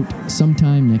until, quote,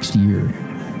 sometime next year.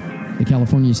 The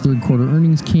California's third quarter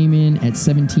earnings came in at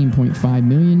 $17.5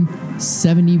 million,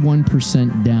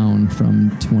 71% down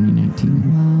from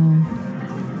 2019.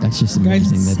 Wow. That's just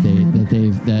amazing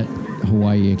that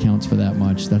Hawaii accounts for that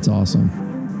much. That's awesome.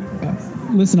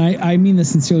 Listen, I mean this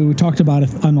sincerely. We talked about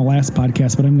it on the last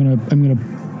podcast, but I'm gonna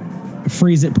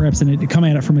phrase it perhaps and come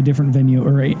at it from a different venue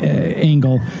or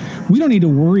angle. We don't need to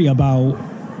worry about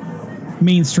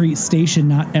Main Street Station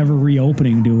not ever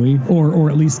reopening, do we? Or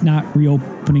at least not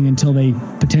reopening until they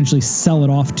potentially sell it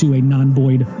off to a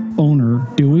non-Boyd owner,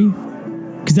 do we?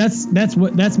 Because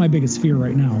that's my biggest fear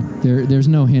right now. There's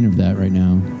no hint of that right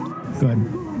now.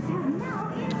 Good.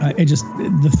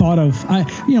 The thought of,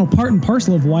 part and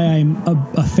parcel of why I'm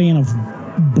a fan of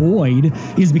Boyd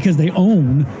is because they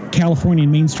own California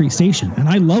and Main Street Station, and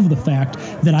I love the fact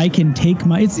that I can take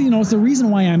it's the reason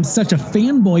why I'm such a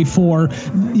fanboy for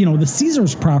the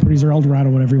Caesars properties or Eldorado,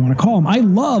 whatever you want to call them. I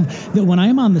love that when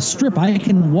I'm on the Strip, I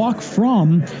can walk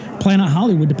from Planet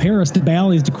Hollywood to Paris to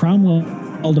Bally's to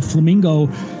Cromwell to Flamingo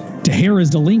to Harrah's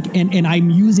to Link, and I'm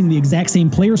using the exact same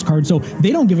players card, so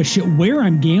they don't give a shit where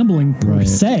I'm gambling per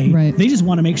se. Right. They just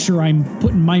want to make sure I'm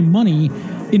putting my money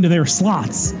into their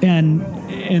slots, and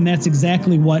that's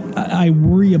exactly what I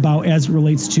worry about as it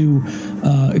relates to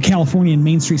California and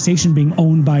Main Street Station being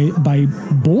owned by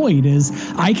Boyd. Is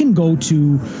I can go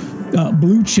to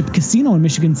Blue Chip Casino in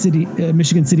Michigan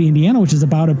City, Indiana, which is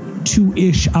about a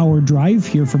 2-ish hour drive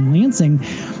here from Lansing.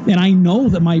 And I know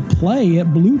that my play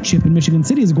at Blue Chip in Michigan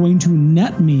City is going to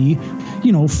net me,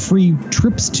 free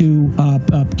trips to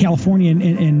California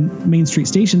and Main Street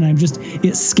Station. And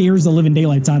it scares the living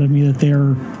daylights out of me that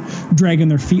they're dragging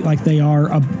their feet like they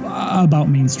are about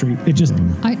Main Street. It just,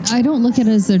 I don't look at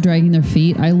it as they're dragging their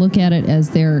feet. I look at it as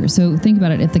so think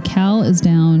about it. If the Cal is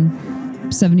down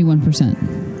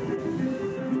 71%,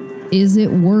 is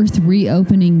it worth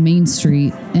reopening Main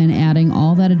Street and adding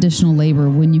all that additional labor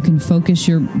when you can focus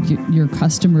your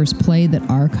customers' play that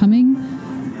are coming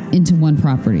into one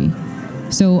property?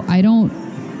 So I don't,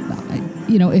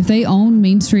 if they own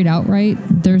Main Street outright,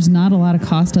 there's not a lot of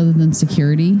cost other than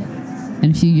security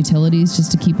and a few utilities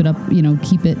just to keep it up,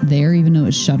 keep it there even though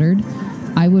it's shuttered.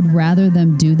 I would rather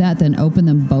them do that than open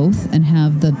them both and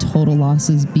have the total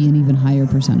losses be an even higher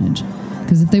percentage.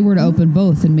 Because if they were to open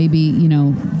both and maybe,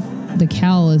 the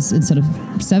Cal is, instead of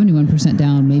 71%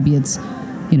 down, maybe it's,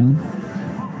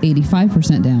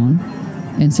 85% down,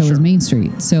 and so is Main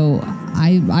Street. So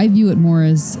I view it more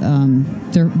as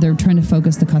they're trying to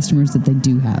focus the customers that they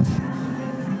do have.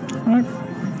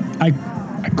 I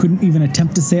couldn't even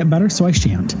attempt to say it better, so I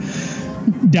shan't.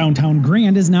 Downtown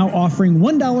Grand is now offering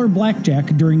 $1 blackjack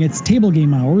during its table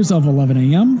game hours of 11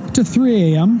 a.m. to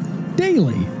 3 a.m.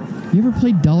 daily. You ever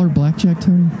played dollar blackjack,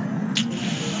 Tony?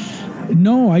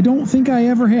 No, I don't think I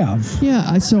ever have.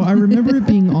 Yeah, so I remember it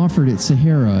being offered at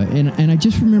Sahara, and I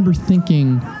just remember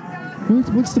thinking,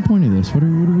 what's the point of this? What are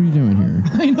we doing here?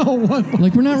 I know what.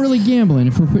 Like, we're not really gambling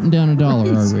if we're putting down $1,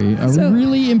 are we? Are we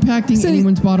really impacting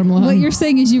anyone's bottom line? What you're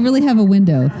saying is you really have a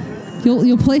window.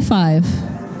 You'll play 5.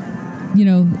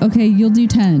 Okay, you'll do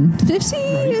 10.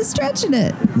 15 is stretching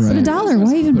it. Right. But $1,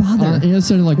 why even bother? It's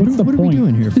sort of like, what are we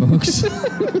doing here, folks?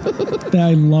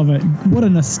 I love it. What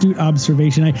an astute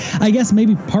observation. I guess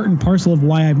maybe part and parcel of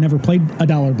why I've never played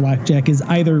 $1 blackjack is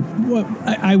either,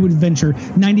 I would venture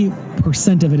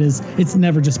 90% of it is it's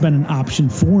never just been an option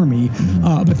for me.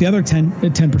 But the other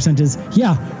 10% is,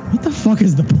 what the fuck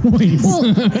is the point? Well,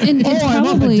 and it's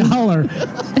probably, I'm up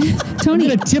 $1.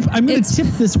 Tony, I'm going to tip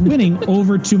this winning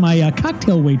over to my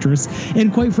cocktail waitress.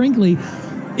 And quite frankly,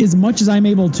 as much as I'm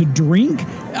able to drink,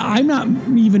 I'm not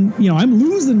even, I'm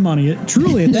losing money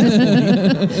truly at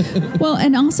that point. Well,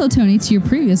 and also, Tony, to your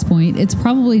previous point, it's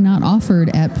probably not offered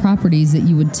at properties that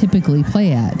you would typically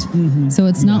play at. Mm-hmm. So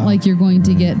it's not like you're going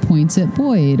to get points at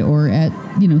Boyd or at,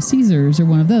 Caesars or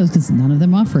one of those, because none of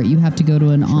them offer it. You have to go to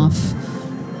an off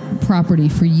property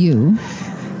for you.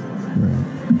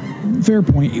 Right. Fair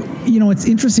point. It's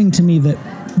interesting to me that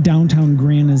Downtown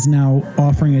Grand is now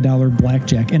offering $1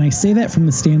 blackjack. And I say that from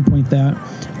the standpoint that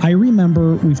I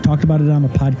remember we've talked about it on the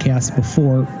podcast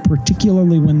before,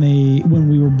 particularly when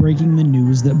we were breaking the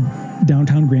news that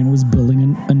Downtown Grand was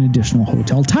building an additional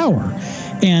hotel tower.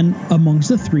 And amongst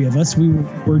the three of us, we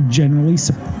were generally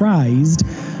surprised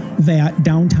that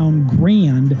Downtown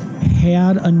Grand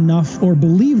had enough, or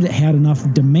believed it had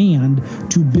enough demand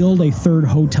to build a third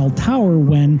hotel tower,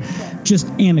 when just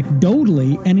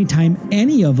anecdotally, anytime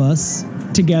any of us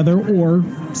together or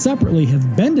separately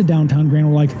have been to Downtown Grand,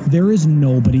 we're like, there is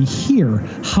nobody here.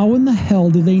 How in the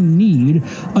hell do they need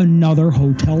another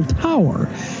hotel tower?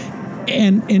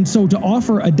 And so to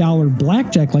offer $1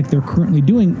 blackjack like they're currently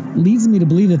doing leads me to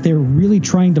believe that they're really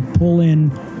trying to pull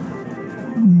in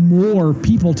more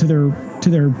people to their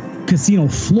casino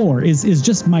floor is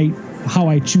just how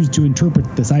I choose to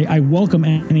interpret this. I welcome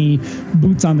any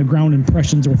boots on the ground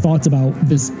impressions or thoughts about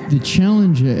this. The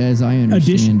challenge, as I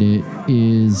understand it,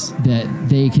 is that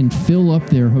they can fill up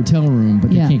their hotel room, but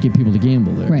they can't get people to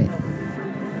gamble there.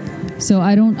 Right. So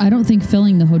I don't think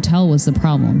filling the hotel was the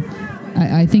problem.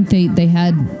 I think they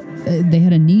had they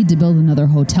had a need to build another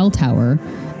hotel tower.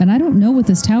 And I don't know what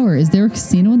this tower is. There a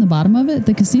casino in the bottom of it?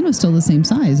 The casino's still the same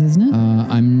size, isn't it?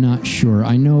 I'm not sure.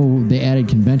 I know they added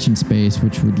convention space,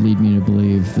 which would lead me to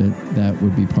believe that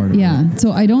would be part of it. Yeah.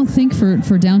 So I don't think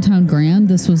for Downtown Grand,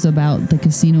 this was about the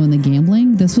casino and the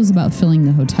gambling. This was about filling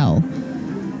the hotel.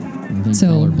 I think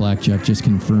Dollar Blackjack just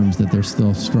confirms that they're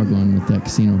still struggling with that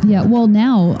casino part. Yeah. Well,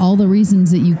 now all the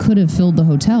reasons that you could have filled the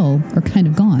hotel are kind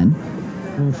of gone.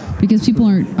 Because people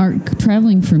aren't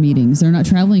traveling for meetings. They're not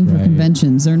traveling for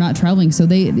conventions. They're not traveling. So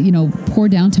they, poor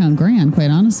Downtown Grand, quite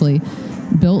honestly,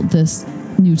 built this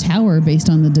new tower based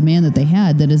on the demand that they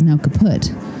had that is now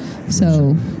kaput.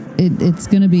 So it's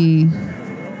going to be,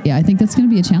 I think that's going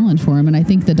to be a challenge for them. And I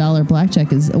think the Dollar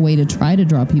Blackjack is a way to try to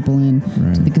draw people in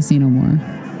to the casino more.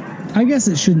 I guess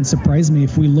it shouldn't surprise me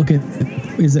if we look at,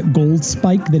 is it Gold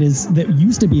Spike that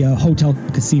used to be a hotel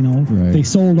casino. Right. They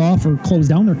sold off or closed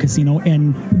down their casino,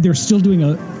 and they're still doing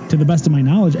to the best of my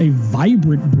knowledge, a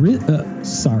vibrant,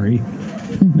 Mr.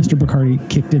 Bacardi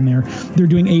kicked in there. They're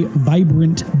doing a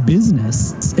vibrant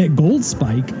business at Gold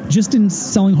Spike just in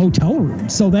selling hotel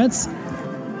rooms. So that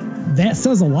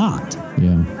says a lot.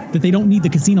 Yeah. That they don't need the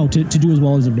casino to do as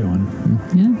well as they're doing.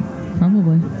 Yeah,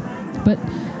 probably. But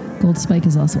Gold Spike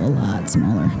is also a lot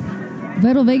smaller.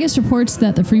 Vital Vegas reports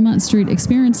that the Fremont Street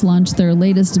Experience launched their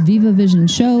latest Viva Vision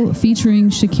show featuring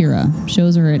Shakira.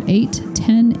 Shows are at 8,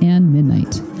 10, and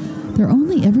midnight. They're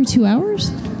only every 2 hours?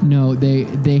 No, they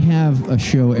have a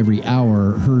show every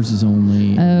hour. Hers is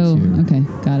only... Oh, okay.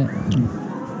 Got it.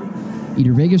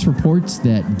 Eater Vegas reports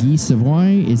that Guy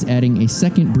Savoy is adding a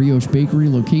second brioche bakery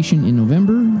location in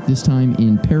November, this time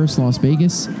in Paris, Las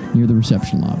Vegas, near the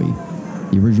reception lobby.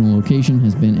 The original location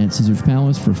has been at Caesar's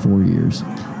Palace for 4 years.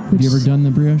 Have you ever done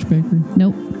the brioche bakery?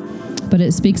 Nope. But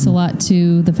it speaks a lot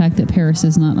to the fact that Paris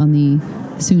is not on the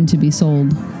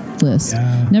soon-to-be-sold list.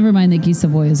 Yeah. Never mind that Guy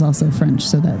Savoy is also French,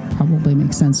 so that probably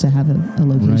makes sense to have a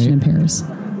location in Paris.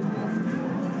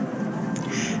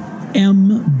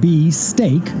 MB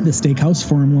Steak, the steakhouse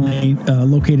formerly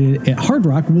located at Hard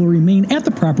Rock, will remain at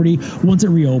the property once it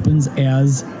reopens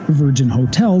as Virgin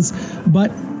Hotels,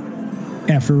 but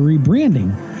after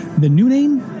rebranding. The new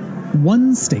name,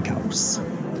 One Steakhouse.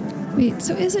 Wait,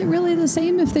 so is it really the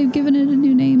same if they've given it a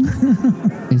new name?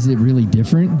 Is it really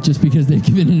different just because they've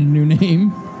given it a new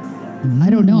name? I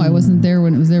don't know. I wasn't there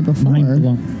when it was there before. Mind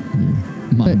blown.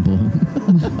 Yeah. Mind blown.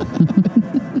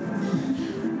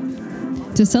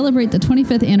 To celebrate the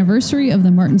 25th anniversary of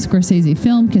the Martin Scorsese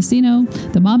film Casino,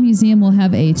 the Mob Museum will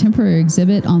have a temporary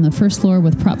exhibit on the first floor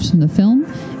with props from the film,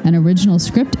 an original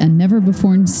script, and never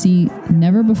before seen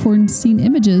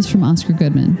images from Oscar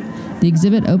Goodman. The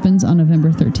exhibit opens on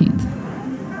November 13th.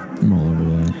 I'm all over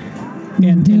that.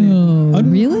 And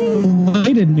really?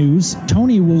 Related news,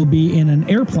 Tony will be in an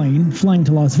airplane flying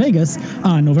to Las Vegas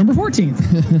on November 14th.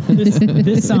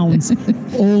 This sounds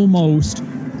almost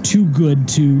too good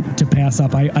to pass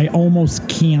up. I almost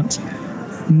can't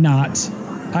not.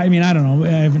 I mean, I don't know. I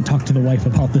haven't talked to the wife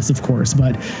about this, of course,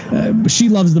 but she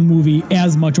loves the movie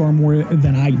as much or more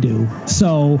than I do.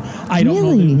 So I don't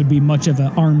know that it would be much of an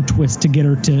arm twist to get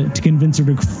her to convince her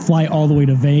to fly all the way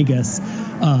to Vegas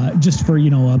just for,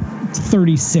 a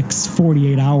 36,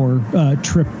 48-hour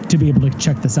trip to be able to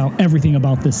check this out. Everything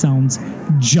about this sounds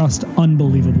just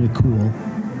unbelievably cool.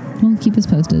 Well, keep us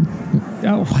posted.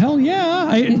 Oh, hell yeah.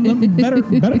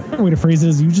 Better way to phrase it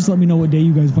is you just let me know what day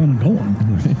you guys plan on going.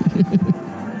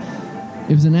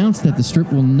 It was announced that the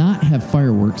Strip will not have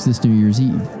fireworks this New Year's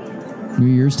Eve. New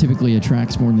Year's typically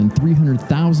attracts more than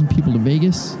 300,000 people to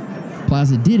Vegas.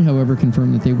 Plaza did, however,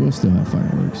 confirm that they will still have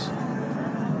fireworks.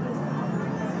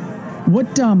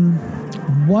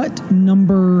 What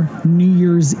number New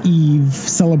Year's Eve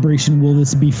celebration will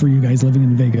this be for you guys living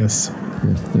in Vegas?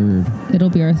 Your third. It'll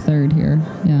be our third here,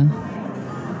 yeah.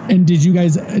 And did you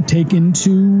guys take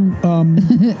into...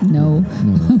 No.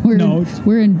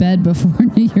 We're in bed before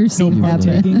New Year's Eve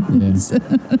happens.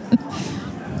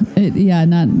 Yeah,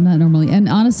 not normally. And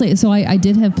honestly, so I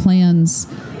did have plans.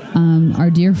 Our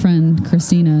dear friend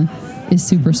Christina is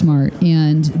super smart,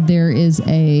 and there is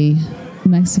a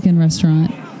Mexican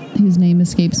restaurant whose name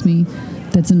escapes me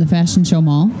that's in the Fashion Show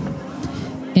Mall,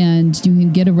 and you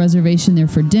can get a reservation there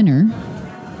for dinner,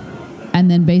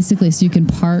 and then basically so you can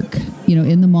park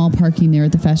in the mall parking there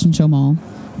at the Fashion Show Mall,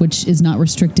 which is not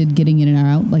restricted getting in and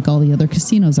out like all the other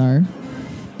casinos are.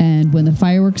 And when the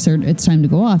fireworks it's time to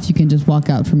go off, you can just walk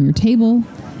out from your table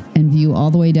and view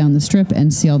all the way down the Strip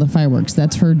and see all the fireworks.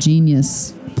 That's her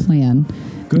genius plan.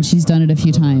 Good. And she's done it a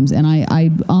few times. And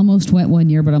I almost went one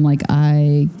year, but I'm like,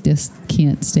 I just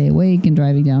can't stay awake and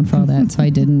driving down for all that. So I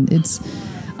didn't.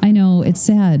 I know, it's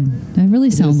sad. I really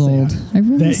sound old. I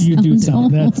really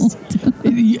sound old.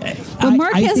 But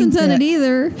Mark hasn't done it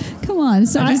either. Come on,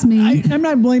 it's not just me. I'm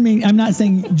not blaming. I'm not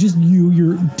saying just you.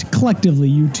 You're collectively,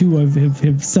 you two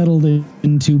have settled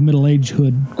into middle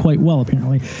agehood quite well.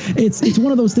 Apparently, it's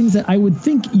one of those things that I would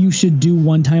think you should do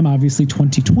one time. Obviously,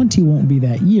 2020 won't be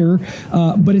that year,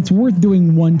 but it's worth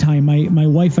doing one time. My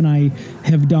wife and I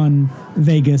have done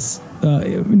Vegas.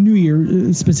 New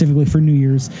Year, specifically for New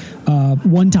Year's,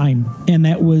 one time, and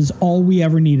that was all we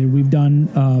ever needed. We've done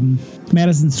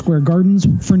Madison Square Gardens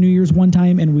for New Year's one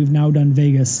time, and we've now done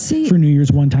Vegas for New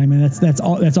Year's one time, and that's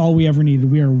all we ever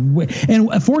needed.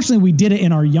 And fortunately, we did it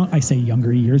in our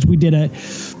younger years. We did it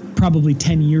probably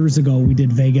 10 years ago. We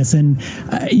did Vegas, and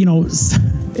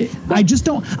I just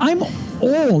don't. I'm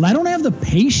old. I don't have the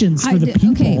patience for the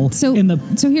people.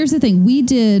 Okay, so here's the thing. We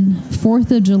did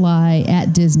 4th of July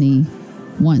at Disney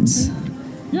once.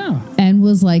 Yeah. And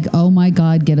was like, oh my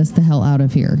God, get us the hell out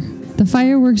of here. The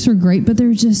fireworks were great, but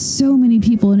there's just so many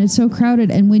people and it's so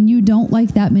crowded. And when you don't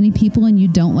like that many people and you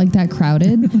don't like that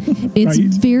crowded, it's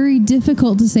very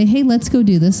difficult to say, hey, let's go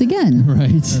do this again.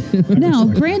 Right. Now,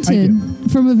 granted,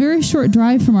 from a very short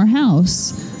drive from our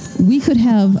house, we could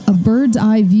have a bird's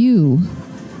eye view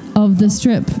of the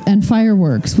Strip and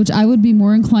fireworks, which I would be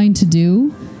more inclined to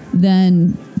do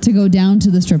than to go down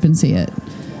to the Strip and see it.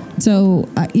 So,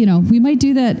 we might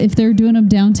do that if they're doing them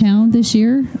downtown this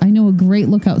year. I know a great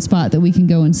lookout spot that we can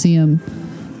go and see them,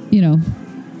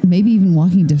 maybe even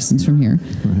walking distance from here.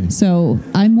 Right. So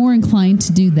I'm more inclined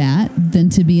to do that than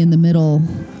to be in the middle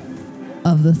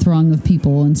of the throng of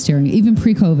people and staring. Even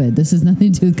pre-COVID, this has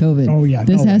nothing to do with COVID. Oh, yeah.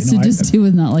 This has to do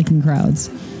with not liking crowds.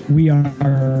 We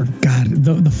are, God,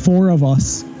 the four of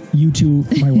us, you two,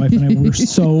 my wife and I, we're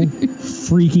so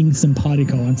freaking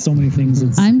simpatico on so many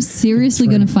things. I'm seriously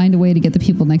going to find a way to get the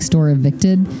people next door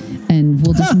evicted, and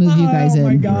we'll just move you guys in. Oh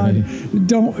my God! Right.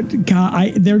 Don't,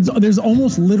 God! There's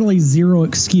almost literally zero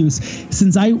excuse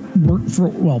since I work for.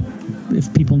 Well,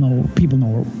 if people know.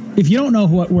 If you don't know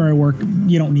where I work,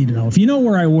 you don't need to know. If you know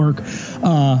where I work,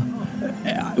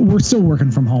 we're still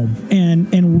working from home, and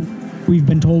we've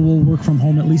been told we'll work from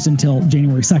home at least until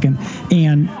January 2nd.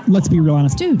 And let's be real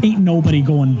honest, ain't nobody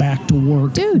going back to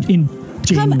work in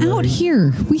January. Come out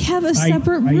here. We have a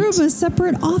separate room, a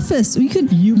separate office. You can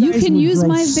use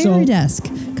my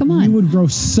Veridesk. Come on. You would grow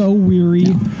so weary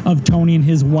of Tony and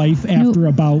his wife after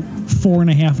about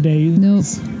 4.5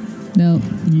 days. No,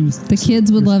 the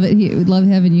kids would love it. He would love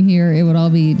having you here. It would all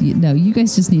be you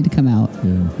guys just need to come out.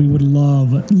 Yeah. We would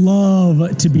love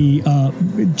to be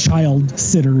child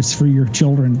sitters for your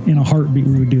children in a heartbeat.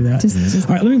 We would do that.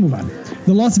 All right, let me move on.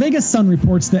 The Las Vegas Sun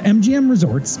reports that MGM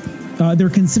Resorts they're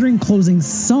considering closing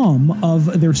some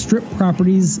of their Strip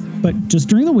properties, but just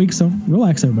during the week. So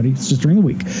relax, everybody. It's just during the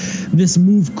week. This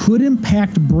move could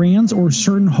impact brands or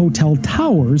certain hotel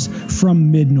towers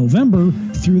from mid-November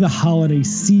through the holiday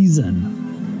season.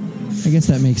 I guess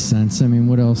that makes sense. I mean,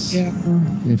 what else? Yeah.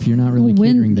 If you're not really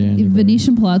catering to anybody.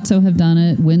 Venetian Palazzo have done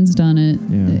it. Wynn's done it.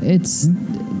 Yeah.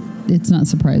 It's not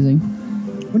surprising.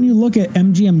 When you look at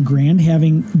MGM Grand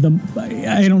having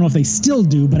I don't know if they still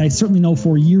do, but I certainly know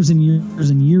for years and years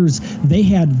and years, they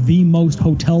had the most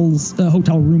hotel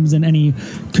rooms in any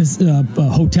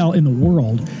hotel in the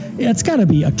world. It's got to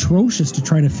be atrocious to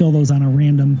try to fill those on a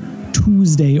random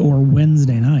Tuesday or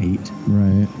Wednesday night.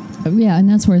 Right. Yeah, and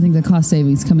that's where I think the cost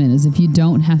savings come in, is if you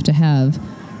don't have to have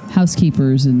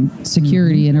housekeepers and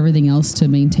security and everything else to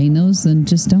maintain those, then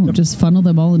just don't. Yep. Just funnel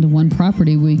them all into one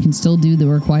property where you can still do the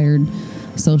required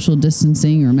social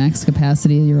distancing or max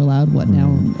capacity you're allowed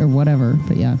or whatever.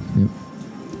 But yeah. Yep.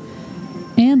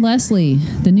 And lastly,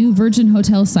 the new Virgin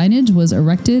Hotel signage was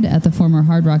erected at the former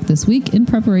Hard Rock this week in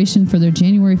preparation for their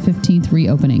January 15th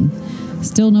reopening.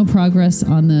 Still no progress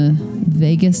on the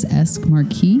Vegas-esque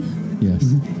marquee. Yes.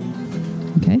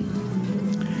 Mm-hmm. Okay.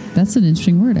 That's an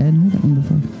interesting word. I hadn't heard that one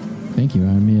before. Thank you.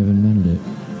 I may have invented it.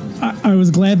 I was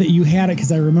glad that you had it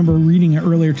because I remember reading it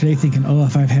earlier today thinking,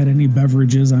 if I've had any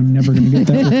beverages, I'm never going to get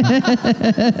that.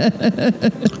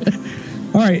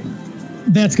 All right.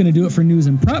 That's going to do it for news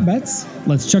and prop bets.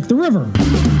 Let's check the river.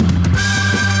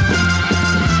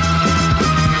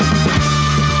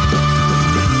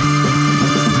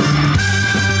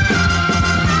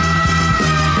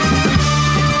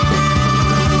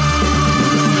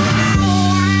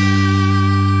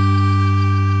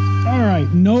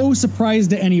 No surprise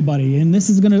to anybody, and this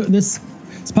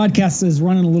podcast is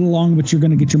running a little long, but you're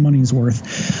going to get your money's worth.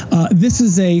 This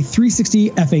is a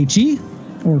 360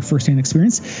 FHE, or first-hand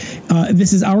experience.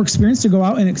 This is our experience to go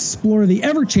out and explore the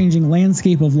ever-changing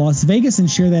landscape of Las Vegas and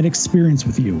share that experience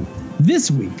with you. This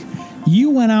week,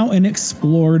 You went out and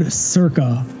explored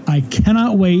Circa. I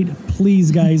cannot wait.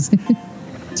 Please, guys,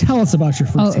 tell us about your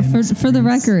first experience. For the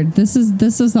record, this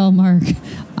is all Mark.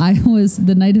 I was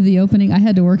the night of the opening. I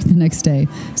had to work the next day,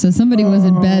 so somebody was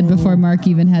in bed before Mark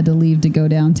even had to leave to go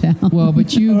downtown. Well,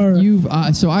 but you've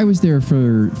so I was there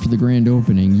for the grand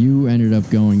opening. You ended up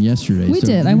going yesterday. We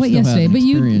did. I went yesterday, but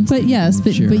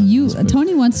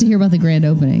Tony wants to hear about the grand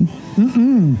opening.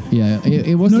 Yeah,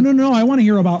 it wasn't. No. I want to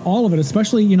hear about all of it,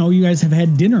 especially you guys have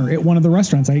had dinner at one of the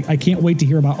restaurants. I can't wait to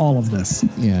hear about all of this.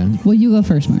 Yeah. Well, you go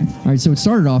first, Mark. All right. So it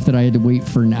started off that I had to wait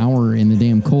for an hour in the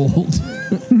damn cold.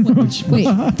 Wait,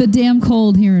 the damn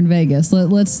cold here in Vegas.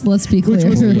 Let's be clear.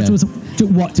 Which was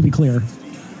what, to be clear?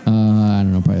 I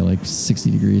don't know, probably like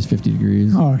 60 degrees, 50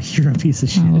 degrees. Oh, you're a piece of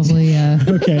shit. Probably, yeah.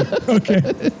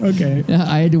 Okay. Yeah,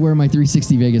 I had to wear my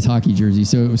 360 Vegas hockey jersey,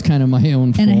 so it was kind of my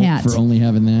own fault for only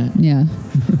having that. Yeah.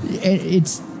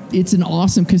 It's an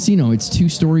awesome casino. It's 2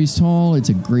 stories tall. It's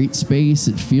a great space.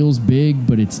 It feels big,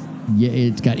 but it's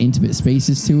got intimate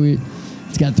spaces to it.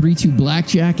 It's got 3-2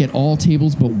 blackjack at all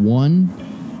tables but one.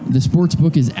 The sports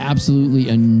book is absolutely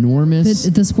enormous.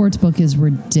 The sports book is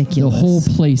ridiculous. The whole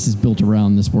place is built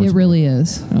around the sports book. It really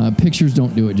is. Pictures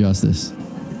don't do it justice.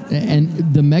 And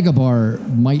the Mega Bar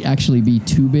might actually be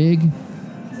too big.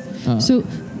 So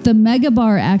the Mega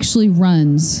Bar actually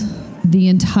runs the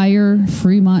entire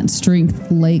Fremont Street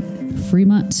length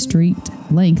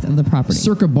of the property.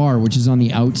 Circa Bar, which is on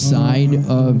the outside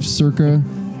of Circa.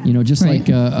 Just right.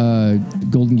 Like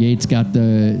Golden Gate's got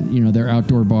their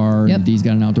outdoor bar, and D's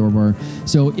got an outdoor bar.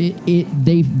 So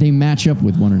they match up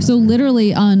with one another. So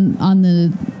literally on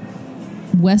the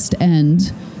west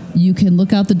end, you can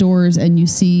look out the doors and you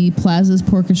see Plaza's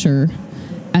Porkasher,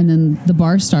 and then the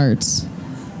bar starts,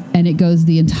 and it goes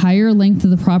the entire length of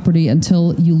the property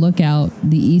until you look out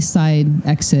the east side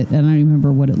exit. And I don't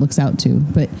remember what it looks out to,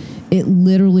 but it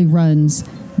literally runs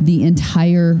the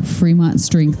entire Fremont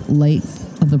Street length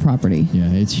of the property.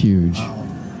 Yeah, it's huge.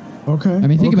 Okay. I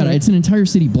mean, think about it. It's an entire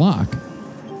city block.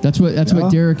 That's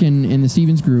what Derek and the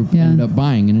Stevens group ended up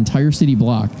buying, an entire city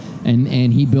block,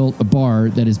 and he built a bar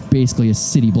that is basically a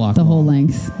city block. The whole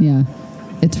length. Yeah,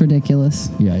 it's ridiculous.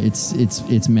 Yeah,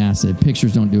 it's massive.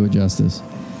 Pictures don't do it justice.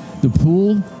 The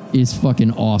pool is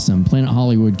fucking awesome. Planet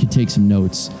Hollywood could take some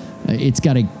notes. It's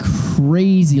got a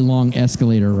crazy long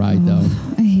escalator ride, though.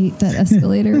 I hate that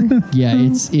escalator. Yeah,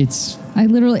 it's. I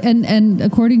literally and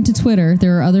according to Twitter,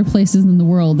 there are other places in the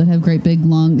world that have great big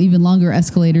long, even longer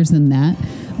escalators than that.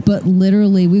 But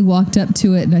literally, we walked up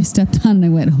to it and I stepped on and I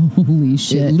went, "Holy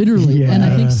shit!" Literally, and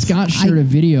I think Scott shared a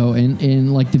video,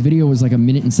 and like the video was like 1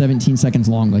 minute and 17 seconds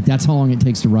long. Like that's how long it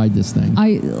takes to ride this thing.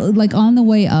 I like on the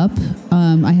way up,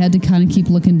 I had to kind of keep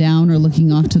looking down or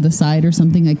looking off to the side or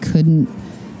something. I couldn't.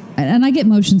 And I get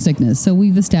motion sickness, so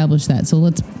we've established that. So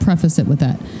let's preface it with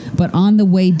that. But on the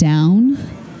way down,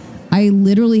 I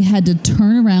literally had to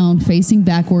turn around facing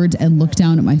backwards and look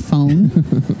down at my phone.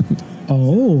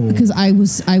 Because I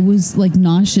was like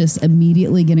nauseous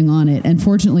immediately getting on it. And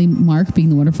fortunately, Mark, being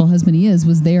the wonderful husband he is,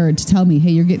 was there to tell me,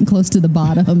 hey, you're getting close to the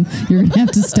bottom. You're going to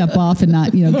have to step off and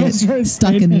not, get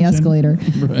stuck in the escalator.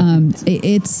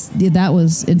 Right. That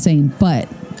was insane. But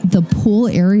the pool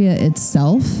area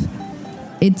itself,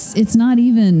 it's not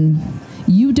even,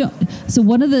 you don't. So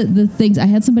one of the things, I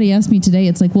had somebody ask me today,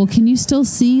 it's like, well, can you still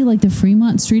see like the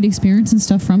Fremont Street experience and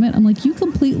stuff from it? I'm like, you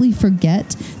completely forget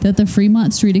that the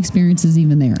Fremont Street experience is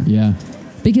even there. Yeah.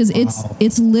 Because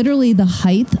it's literally the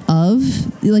height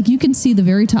of, like, you can see the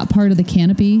very top part of the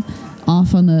canopy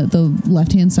off on the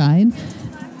left-hand side.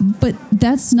 But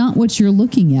that's not what you're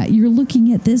looking at. You're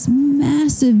looking at this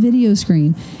massive video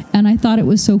screen. And I thought it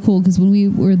was so cool because when we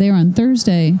were there on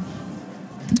Thursday,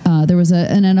 there was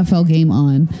an NFL game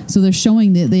on. So they're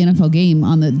showing the NFL game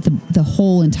on the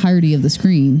whole entirety of the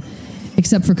screen,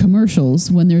 except for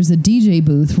commercials, when there's a DJ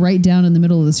booth right down in the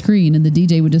middle of the screen, and the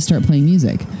DJ would just start playing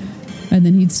music. And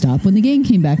then he'd stop when the game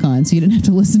came back on, so you didn't have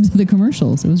to listen to the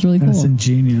commercials. It was really cool. That's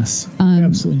ingenious.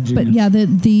 Absolutely ingenious. But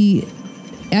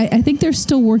yeah, I think they're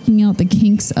still working out the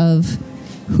kinks of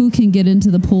who can get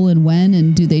into the pool and when,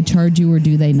 and do they charge you or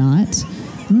do they not.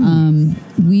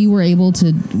 We were able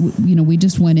to, we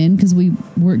just went in because we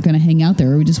weren't going to hang out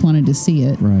there. We just wanted to see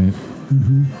it. Right.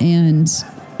 Mm-hmm. And,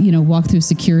 walk through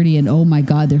security, and oh my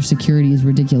God, their security is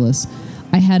ridiculous.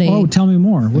 I had tell me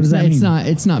more. What does that mean?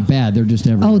 It's not bad. They're just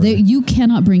everywhere. You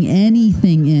cannot bring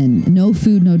anything in. No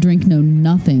food, no drink, no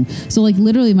nothing. So like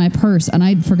literally my purse, and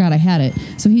I forgot I had it.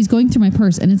 So he's going through my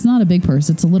purse, and it's not a big purse.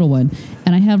 It's a little one.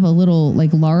 And I have a little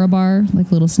like Lara bar,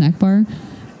 like little snack bar.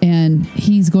 And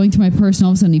he's going through my purse, and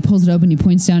all of a sudden he pulls it open, he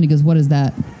points down, he goes, "What is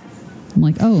that?" I'm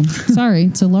like, oh, sorry,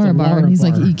 it's a Lara bar. And he's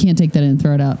like, you can't take that in,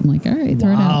 throw it out. I'm like, all right,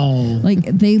 throw it out. Like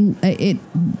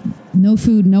no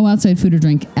food, no outside food or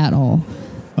drink at all.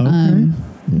 Okay.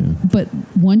 But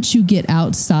once you get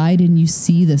outside and you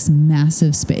see this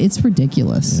massive space, it's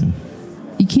ridiculous. Yeah.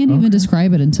 You can't even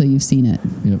describe it until you've seen it.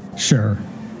 Yep. Sure.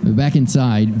 Back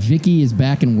inside, Vicky is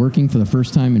back and working for the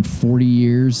first time in 40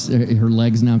 years. Her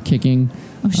leg's now kicking.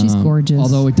 Oh, she's gorgeous.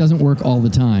 Although it doesn't work all the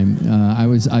time.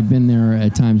 I've been there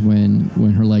at times when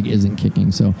her leg isn't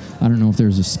kicking. So I don't know if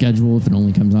there's a schedule, if it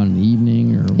only comes on in the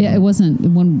evening or. Yeah, it wasn't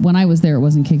when I was there. It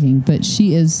wasn't kicking, but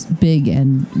she is big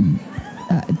and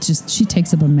she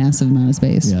takes up a massive amount of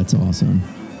space. Yeah, it's awesome.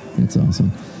 It's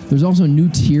awesome. There's also new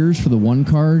tiers for the one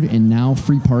card, and now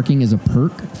free parking is a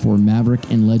perk for Maverick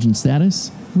and Legend status.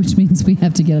 Which means we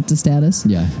have to get up to status.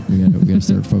 Yeah, we got to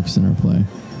start focusing our play.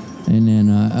 And then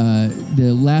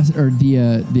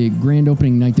the grand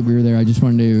opening night that we were there, I just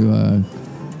wanted to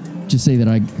just say that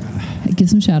I give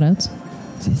some shout outs.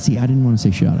 See, I didn't want to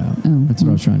say shout out. Oh, that's what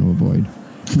I was trying to avoid.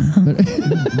 But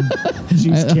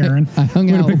Jeez, Karen. I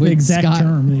hung out with the exact Scott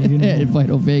term at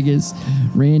Vital Vegas,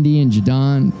 Randy and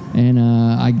Jadon, and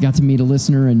I got to meet a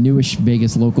listener, a newish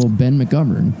Vegas local, Ben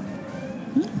McGovern.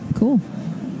 Cool.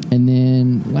 And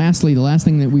then lastly, the last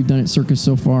thing that we've done at Circus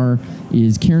so far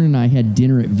is Karen and I had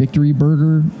dinner at Victory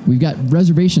Burger. We've got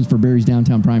reservations for Barry's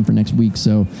Downtown Prime for next week,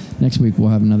 so next week we'll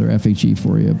have another FHE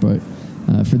for you. But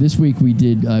for this week, we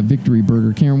did Victory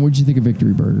Burger. Karen, what did you think of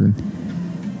Victory Burger?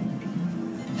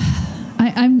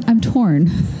 I'm torn.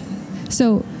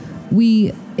 So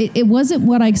it wasn't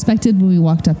what I expected when we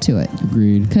walked up to it.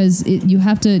 Agreed. Because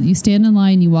you stand in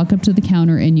line, you walk up to the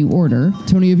counter, and you order.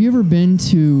 Tony, have you ever been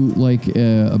to like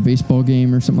a baseball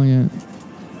game or something like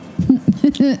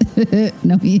that?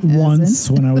 No, he hasn't. Once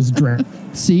when I was drunk.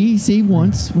 See,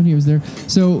 once when he was there.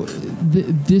 So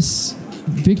this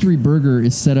Victory Burger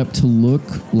is set up to look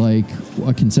like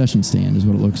a concession stand, is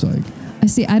what it looks like.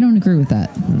 I don't agree with that.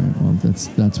 All right, well,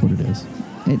 that's what it is.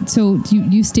 So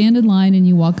you stand in line and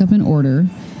you walk up and order,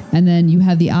 and then you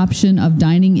have the option of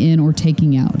dining in or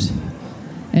taking out.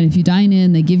 And if you dine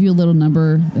in, they give you a little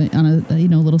number on a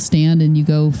little stand, and you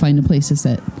go find a place to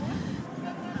sit.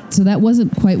 So that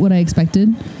wasn't quite what I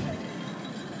expected.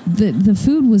 The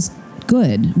food was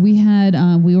good. We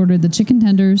ordered the chicken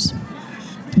tenders,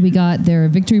 we got their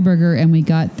Victory Burger, and we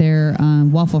got their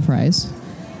waffle fries.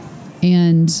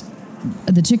 And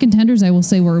the chicken tenders, I will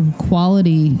say, were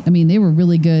quality. I mean, they were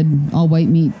really good. All white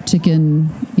meat chicken,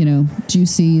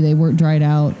 juicy. They weren't dried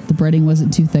out. The breading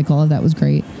wasn't too thick. All of that was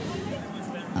great.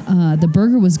 The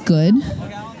burger was good.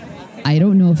 I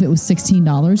don't know if it was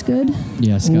 $16 good.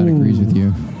 Yeah, Scott agrees with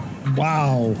you.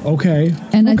 Wow. Okay.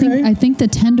 And I think the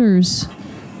tenders.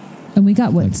 And we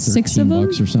got like 6 of them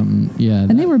 $13 or something. Yeah,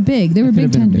 and they were big. They were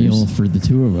big tenders. A meal for the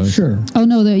two of us. Sure. Oh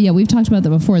no, we've talked about that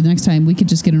before. The next time we could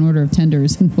just get an order of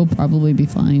tenders, and we'll probably be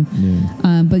fine.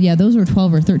 Yeah. But yeah, those were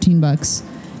 $12 or $13,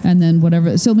 and then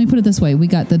whatever. So let me put it this way: we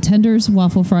got the tenders,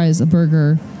 waffle fries, a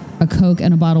burger, a Coke,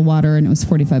 and a bottle of water, and it was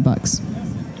 $45.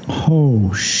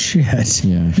 Oh shit!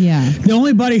 Yeah. The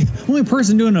only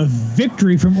person doing a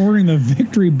victory from ordering the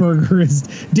Victory Burger is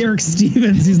Derek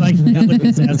Stevens. He's like, yeah, look at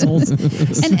these assholes. And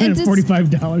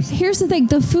 $45. Here's the thing: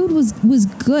 the food was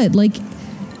good. Like,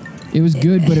 it was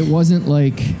good, but it wasn't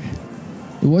like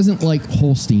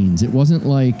Holstein's. It wasn't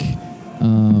like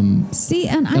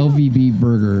LVB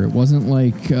Burger. It wasn't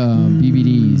like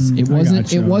BBD's.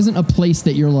 It wasn't a place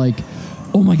that you're like,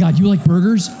 oh my God, you like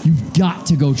burgers? You've got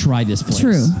to go try this place.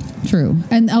 True.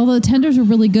 And although the tenders were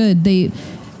really good, they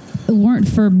weren't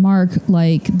for Mark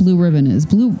like Blue Ribbon is.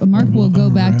 Mark will go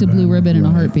back to Blue Ribbon in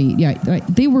a heartbeat. Yeah, right.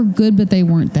 They were good, but they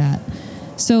weren't that.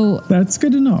 So that's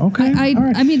good to know. Okay.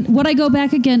 I mean, would I go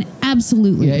back again?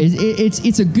 Absolutely. Yeah,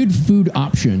 it's a good food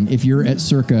option if you're at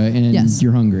Circa and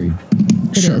you're hungry.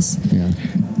 It is. Yeah.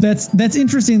 That's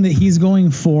interesting that he's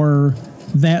going for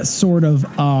that sort of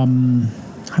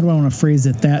how do I want to phrase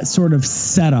it? That sort of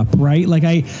setup, right? Like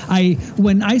I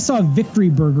when I saw Victory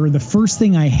Burger, the first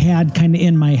thing I had kind of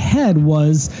in my head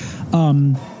was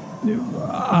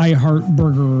I Heart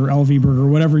Burger, LV Burger,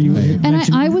 whatever you mentioned.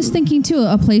 And I was thinking too,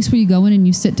 a place where you go in and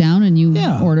you sit down and you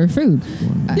order food.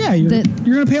 Yeah, you're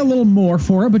going to pay a little more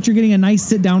for it, but you're getting a nice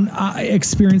sit down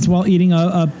experience while eating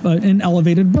an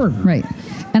elevated burger. Right.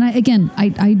 And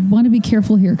I want to be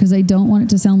careful here because I don't want it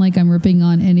to sound like I'm ripping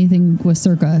on anything with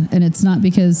Circa, and it's not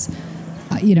because,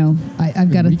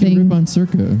 I've got a thing. Rip on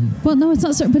Circa. Well, no, it's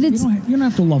not Circa, but it's you don't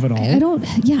have to love it all. I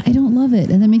don't love it,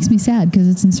 and that makes me sad because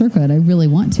it's in Circa, and I really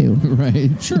want to. Right.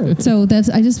 Sure. So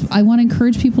I want to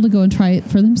encourage people to go and try it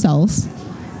for themselves.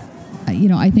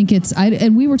 I think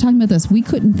and we were talking about this. We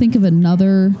couldn't think of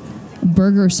another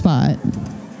burger spot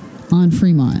on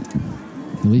Fremont.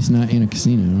 At least not in a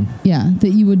casino. Yeah, that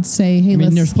you would say, hey,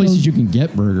 let's there's places go. You can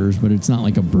get burgers, but it's not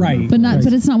like a burger. Right.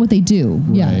 But it's not what they do.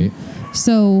 Right. Yeah.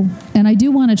 So, and I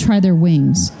do want to try their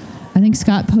wings. I think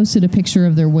Scott posted a picture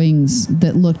of their wings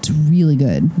that looked really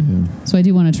good. Yeah. So I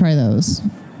do want to try those.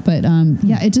 But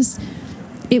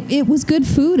it was good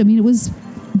food. I mean, it was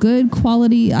good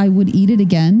quality. I would eat it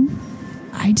again.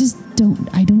 I just don't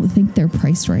think they're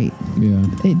priced right. Yeah.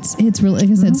 It's really, like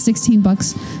I said,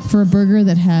 $16 for a burger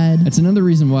that had. That's another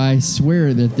reason why I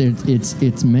swear that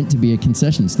it's meant to be a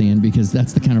concession stand, because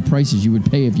that's the kind of prices you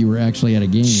would pay if you were actually at a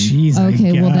game. Jeez,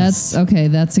 okay, well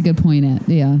that's a good point. I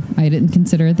didn't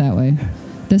consider it that way.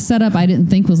 The setup I didn't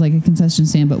think was like a concession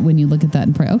stand, but when you look at that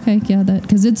and price, that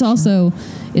because it's on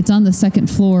the second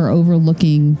floor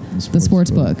overlooking the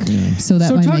sports book. Yeah. So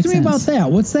that might talk make to me sense. about that.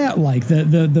 What's that like?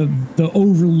 The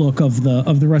overlook of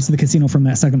the rest of the casino from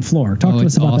that second floor. Talk to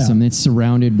us about awesome. that. It's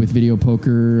surrounded with video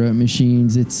poker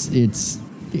machines. It's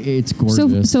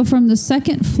gorgeous. So from the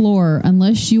second floor,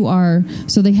 unless you are,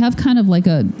 so they have kind of like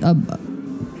a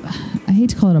I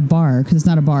hate to call it a bar because it's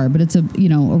not a bar, but it's a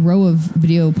row of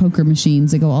video poker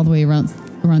machines that go all the way around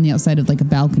the outside of like a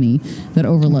balcony that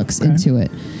overlooks into it.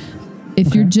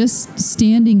 If you're just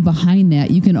standing behind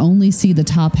that, you can only see the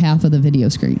top half of the video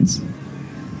screens.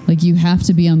 Like you have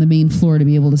to be on the main floor to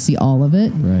be able to see all of it.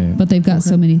 Right. But they've got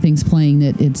so many things playing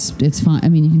that it's fine. I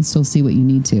mean, you can still see what you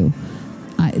need to.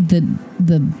 The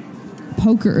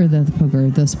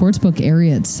sportsbook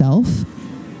area itself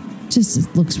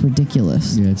just looks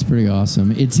ridiculous. Yeah, it's pretty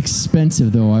awesome. It's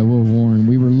expensive, though, I will warn.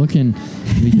 We were looking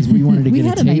because we wanted to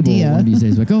get a table one of these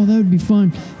days. Like, that would be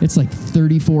fun. It's like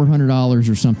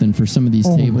 $3,400 or something for some of these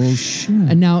tables. Shit.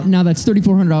 And now that's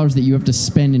 $3,400 that you have to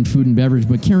spend in food and beverage.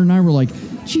 But Karen and I were like,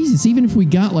 Jesus, even if we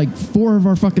got like 4 of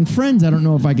our fucking friends, I don't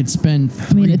know if I could spend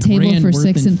 $3,000 a table for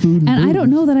 6 in food and I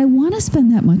don't know that I want to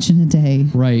spend that much in a day.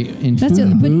 Right. In That's food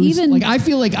and but booze. even like I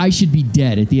feel like I should be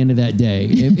dead at the end of that day.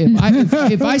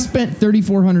 If I spent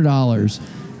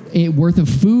 $3,400 worth of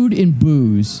food and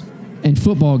booze and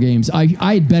football games,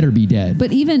 I'd better be dead.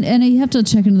 But even, and you have to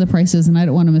check into the prices, and I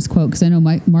don't want to misquote because I know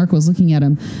Mark was looking at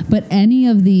them, but any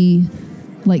of the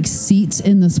like seats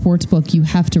in the sports book you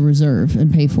have to reserve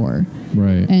and pay for.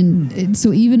 Right. And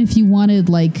so even if you wanted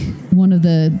like one of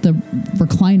the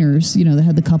recliners, that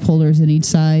had the cup holders in each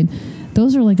side,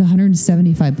 those are like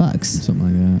 $175. Something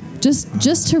like that.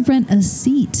 Just to rent a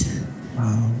seat.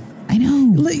 Wow. I know.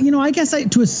 I guess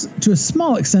to a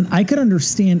small extent, I could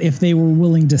understand if they were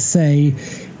willing to say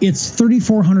it's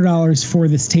 $3,400 for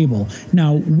this table.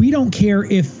 Now, we don't care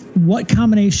what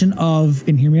combination of,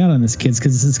 and hear me out on this, kids,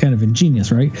 because this is kind of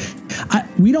ingenious, right?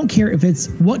 We don't care if it's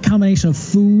what combination of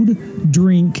food,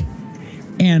 drink,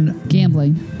 and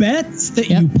gambling bets that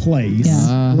you place,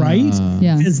 right?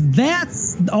 Yeah. Because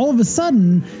that's all of a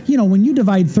sudden, when you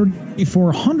divide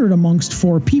 $3,400 amongst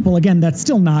 4 people, again, that's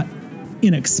still not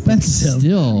inexpensive,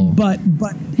 but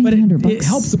it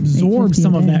helps absorb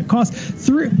some of that cost.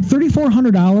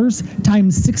 $3,400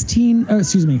 times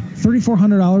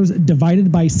 $3,400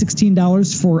 divided by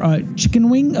 $16 for chicken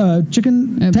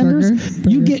tenders. Burger.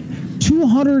 You get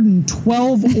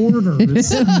 212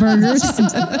 orders. Burgers.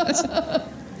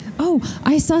 Oh,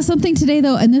 I saw something today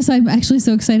though, and this I'm actually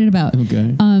so excited about.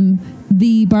 Okay.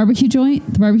 The barbecue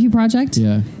joint, the barbecue project.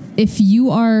 Yeah. If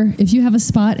you have a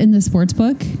spot in the sports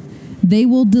book, they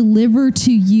will deliver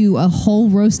to you a whole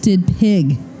roasted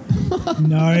pig.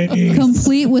 Nice.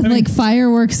 Complete with like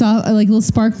fireworks off, like little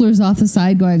sparklers off the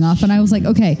side going off. And I was like,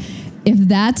 okay, if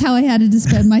that's how I had to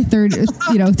spend my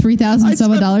 $3,000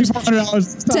 some dollars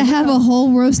to have a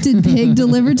whole roasted pig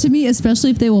delivered to me, especially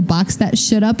if they will box that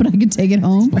shit up and I can take it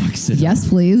home. Yes,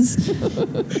 please.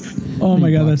 Oh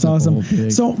my God, that's awesome.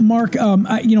 So, Mark,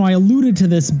 I alluded to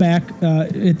this back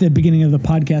at the beginning of the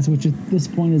podcast, which at this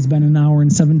point has been an hour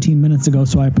and 17 minutes ago.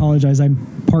 So I apologize. I'm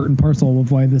part and parcel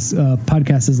of why this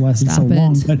podcast has lasted so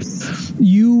long. But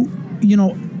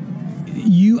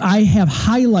I have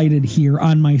highlighted here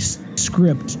on my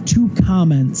script 2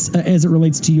 comments as it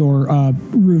relates to your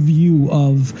review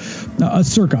of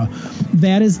Circa.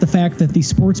 That is the fact that the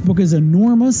sports book is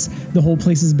enormous. The whole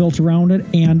place is built around it.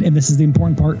 And this is the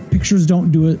important part, pictures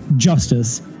don't do it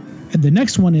justice. And the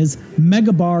next one is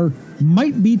Megabar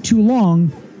might be too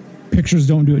long. Pictures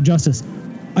don't do it justice.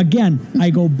 Again, I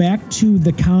go back to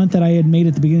the comment that I had made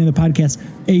at the beginning of the podcast.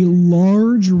 A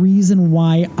large reason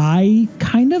why I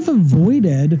kind of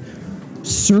avoided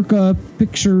Circa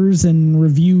pictures and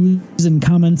reviews and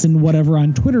comments and whatever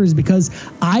on Twitter is because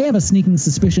I have a sneaking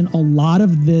suspicion a lot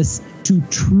of this to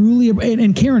truly,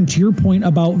 and Karen, to your point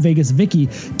about Vegas Vicky,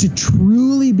 to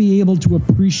truly be able to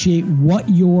appreciate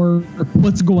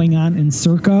what's going on in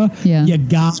Circa, you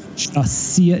got to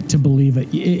just see it to believe it.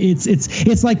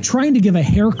 It's like trying to give a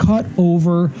haircut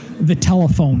over the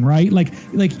telephone, right?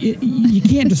 You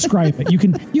can't describe it. You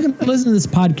can listen to this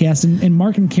podcast, and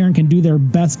Mark and Karen can do their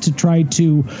best to try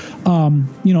to,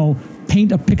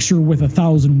 paint a picture with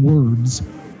 1,000 words,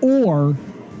 or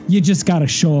you just got to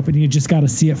show up and you just got to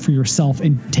see it for yourself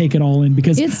and take it all in,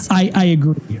 because I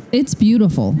agree. It's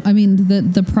beautiful. I mean,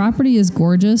 the property is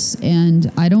gorgeous, and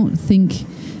I don't think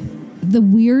the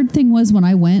weird thing was when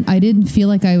I went, I didn't feel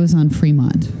like I was on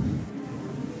Fremont.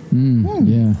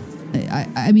 Yeah.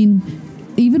 I mean,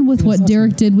 even with what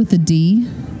Derek did with the D,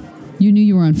 you knew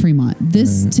you were on Fremont.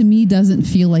 This to me doesn't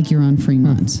feel like you're on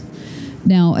Fremont.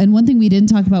 Now, and one thing we didn't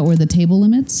talk about were the table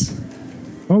limits.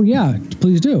 Oh, yeah.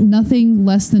 Please do. Nothing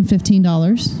less than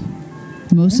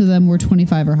 $15. Most of them were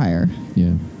 25 or higher.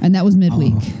 Yeah. And that was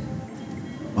midweek.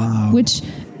 Wow. Which,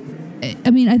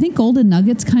 I mean, I think Golden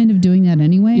Nugget's kind of doing that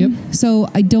anyway. Yep. So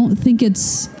I don't think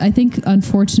I think,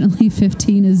 unfortunately,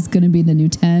 15 is going to be the new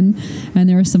 10. And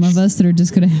there are some of us that are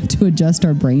just going to have to adjust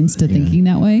our brains to thinking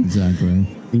that way. Exactly.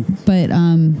 But,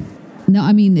 no,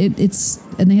 I mean,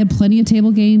 and they had plenty of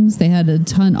table games. They had a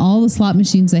ton. All the slot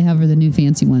machines they have are the new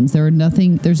fancy ones.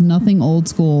 There's nothing old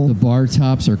school. The bar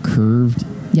tops are curved.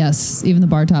 Yes, even the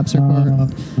bar tops are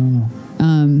curved.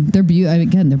 They're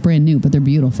again, they're brand new, but they're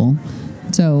beautiful.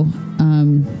 So,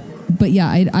 but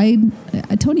yeah,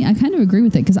 Tony, I kind of agree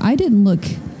with it, because I didn't look.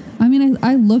 I mean,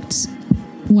 I looked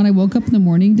when I woke up in the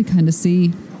morning to kind of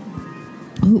see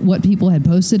what people had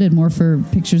posted, and more for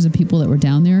pictures of people that were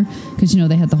down there, because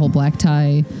they had the whole black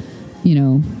tie,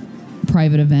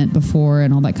 private event before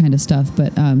and all that kind of stuff.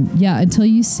 But until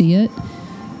you see it,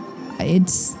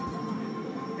 it's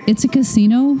a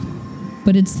casino,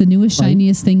 but it's the newest,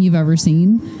 shiniest thing you've ever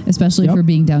seen, especially for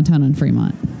being downtown on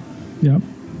Fremont. Yep.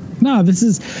 No,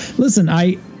 listen,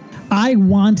 I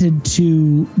wanted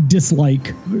to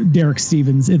dislike Derek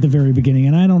Stevens at the very beginning,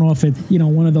 and I don't know if it's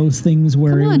one of those things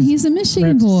where come on, he's a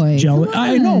Michigan boy.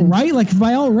 I know, right? Like,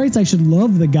 by all rights, I should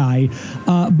love the guy,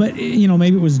 but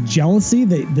maybe it was jealousy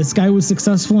that this guy was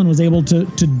successful and was able to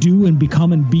do and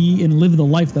become and be and live the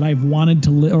life that I've wanted to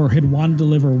live, or had wanted to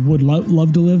live, or would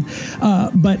love to live.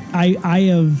 But I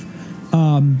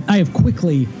have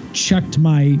quickly checked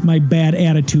my bad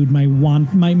attitude,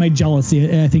 my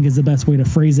jealousy, I think is the best way to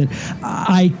phrase it.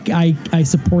 I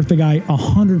support the guy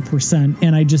 100%,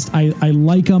 and I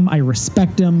like him, I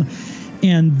respect him,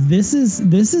 and this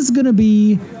is going to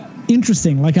be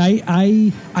interesting. Like,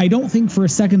 I don't think for a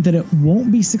second that it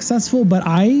won't be successful, but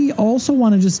I also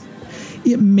want to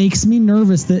it makes me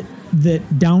nervous that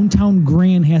Downtown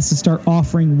Grand has to start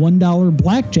offering $1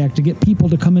 blackjack to get people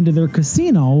to come into their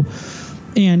casino.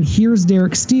 And here's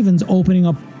Derek Stevens opening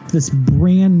up this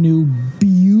brand new,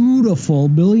 beautiful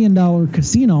 $1 billion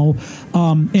casino.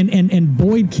 And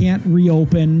Boyd can't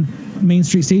reopen Main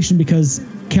Street Station because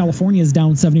California is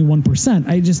down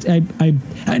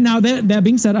 71%. Now that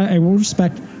being said, I will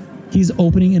respect he's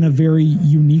opening in a very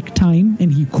unique time,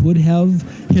 and he could have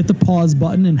hit the pause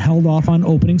button and held off on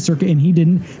opening Circa, and he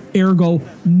didn't. Ergo,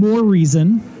 more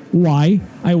reason why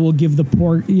I will give the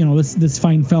poor, this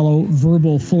fine fellow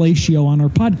verbal fellatio on our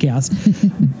podcast.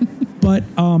 But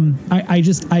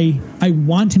I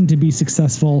want him to be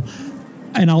successful,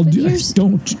 and I'll do.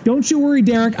 Don't you worry,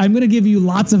 Derek. I'm going to give you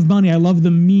lots of money. I love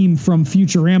the meme from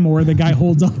Futurama where the guy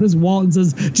holds out his wallet and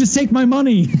says, "Just take my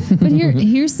money." But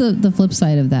here's the flip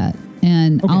side of that,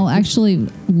 and okay. I'll actually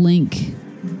link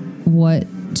what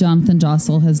Jonathan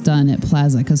Jossel has done at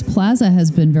Plaza, because Plaza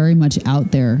has been very much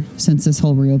out there since this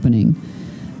whole reopening.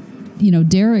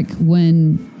 Derek,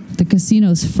 when the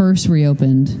casinos first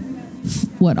reopened,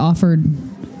 offered,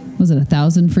 was it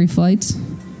 1,000 free flights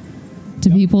to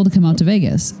people to come out to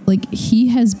Vegas? Like, he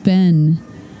has been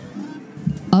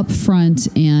upfront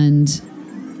and,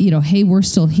 hey, we're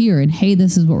still here, and hey,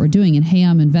 this is what we're doing, and hey,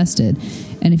 I'm invested.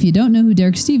 And if you don't know who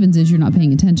Derek Stevens is, you're not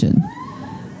paying attention.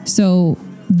 So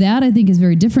that, I think, is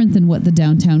very different than what the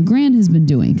Downtown Grand has been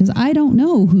doing, because I don't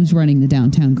know who's running the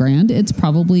Downtown Grand. It's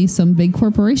probably some big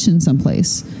corporation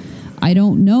someplace. I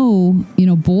don't know,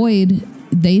 Boyd,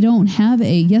 they don't have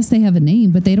yes, they have a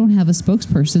name, but they don't have a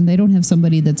spokesperson. They don't have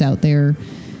somebody that's out there,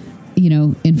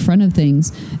 in front of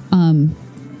things.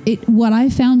 What I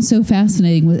found so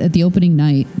fascinating at the opening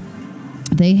night,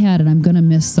 they had, and I'm going to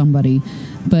miss somebody,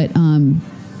 but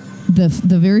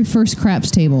the very first craps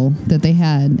table that they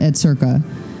had at Circa,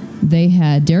 they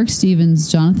had Derek Stevens,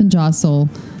 Jonathan Jossel,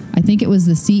 I think it was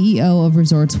the CEO of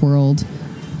Resorts World.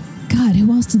 God,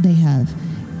 who else did they have?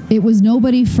 It was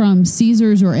nobody from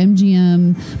Caesars or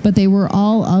MGM, but they were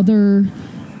all other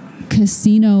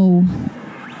casino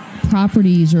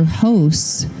properties or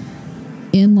hosts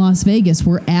in Las Vegas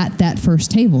were at that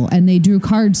first table, and they drew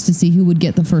cards to see who would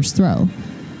get the first throw.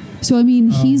 So, I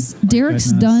mean,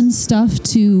 Derek's done stuff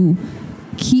to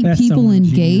keep people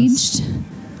engaged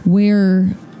where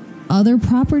other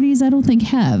properties I don't think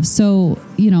have. So,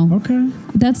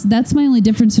 that's my only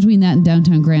difference between that and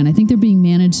Downtown Grand. I think they're being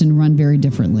managed and run very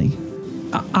differently.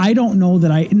 I don't know that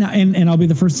and I'll be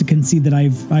the first to concede that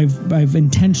I've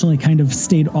intentionally kind of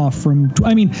stayed off from.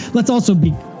 I mean, I'm also going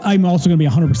to be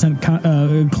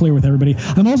 100% clear with everybody.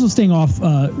 I'm also staying off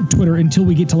Twitter until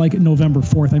we get to like November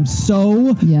 4th. I'm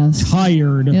so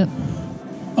tired of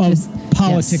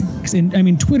politics. Yes. And I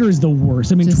mean, Twitter is the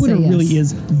worst. I mean, Twitter really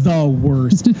is the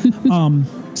worst.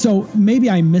 So maybe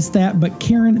I missed that, but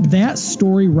Karen, that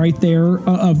story right there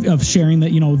of sharing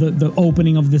that, the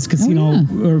opening of this casino,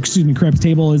 or excuse me, craps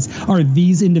table are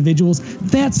these individuals.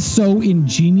 That's so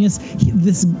ingenious.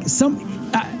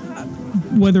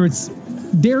 Whether it's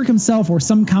Derek himself or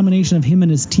some combination of him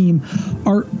and his team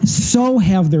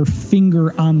have their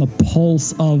finger on the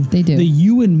pulse of the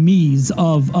you and me's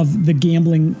of the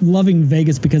gambling, loving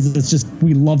Vegas because it's just,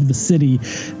 we love the city.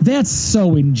 That's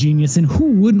so ingenious. And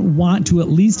who wouldn't want to at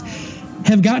least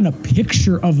have gotten a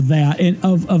picture of that and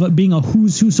of it being a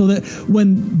who's who, so that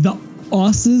when the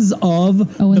us's of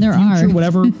there future,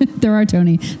 whatever there are,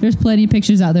 Tony, there's plenty of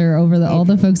pictures out there over all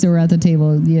the folks that were at the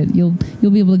table. You'll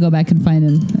be able to go back and find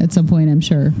them at some point, I'm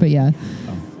sure. But yeah,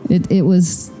 it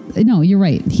was, no, you're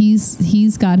right.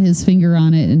 He's got his finger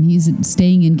on it, and he's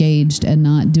staying engaged and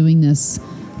not doing this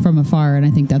from afar. And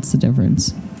I think that's the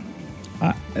difference.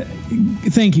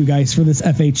 Thank you guys for this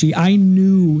FHE. I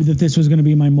knew that this was going to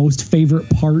be my most favorite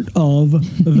part of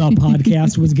the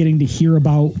podcast, was getting to hear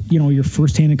about, your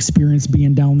firsthand experience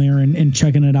being down there and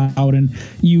checking it out. And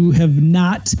you have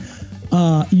not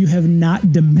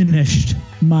diminished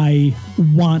my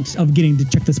want of getting to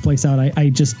check this place out. I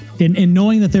just, and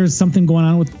knowing that there's something going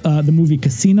on with the movie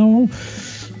Casino,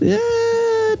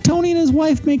 Tony and his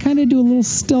wife may kind of do a little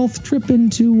stealth trip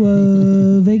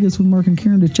into Vegas with Mark and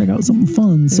Karen to check out something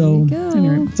fun. So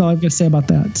anyway, that's all I've got to say about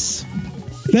that.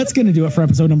 That's going to do it for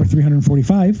episode number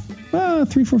 345.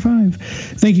 345.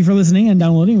 Thank you for listening and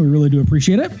downloading. We really do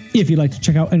appreciate it. If you'd like to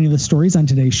check out any of the stories on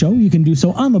today's show, you can do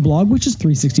so on the blog, which is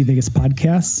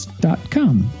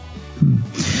 360vegaspodcasts.com.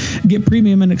 Get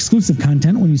premium and exclusive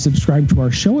content when you subscribe to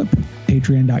our show at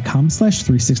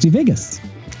patreon.com/360vegas,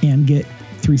 and get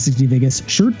 360 Vegas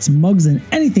shirts, mugs, and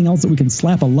anything else that we can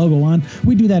slap a logo on.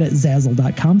 We do that at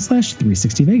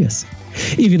zazzle.com/360vegas.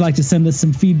 If you'd like to send us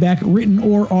some feedback, written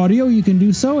or audio, you can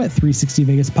do so at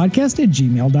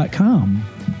 360vegaspodcast@gmail.com.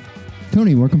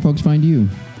 Tony, where can folks find you?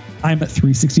 I'm at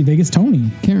 360 Vegas Tony.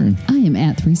 Karen. I am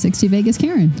at 360 Vegas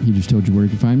Karen. He just told you where you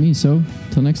can find me, so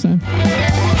till next time.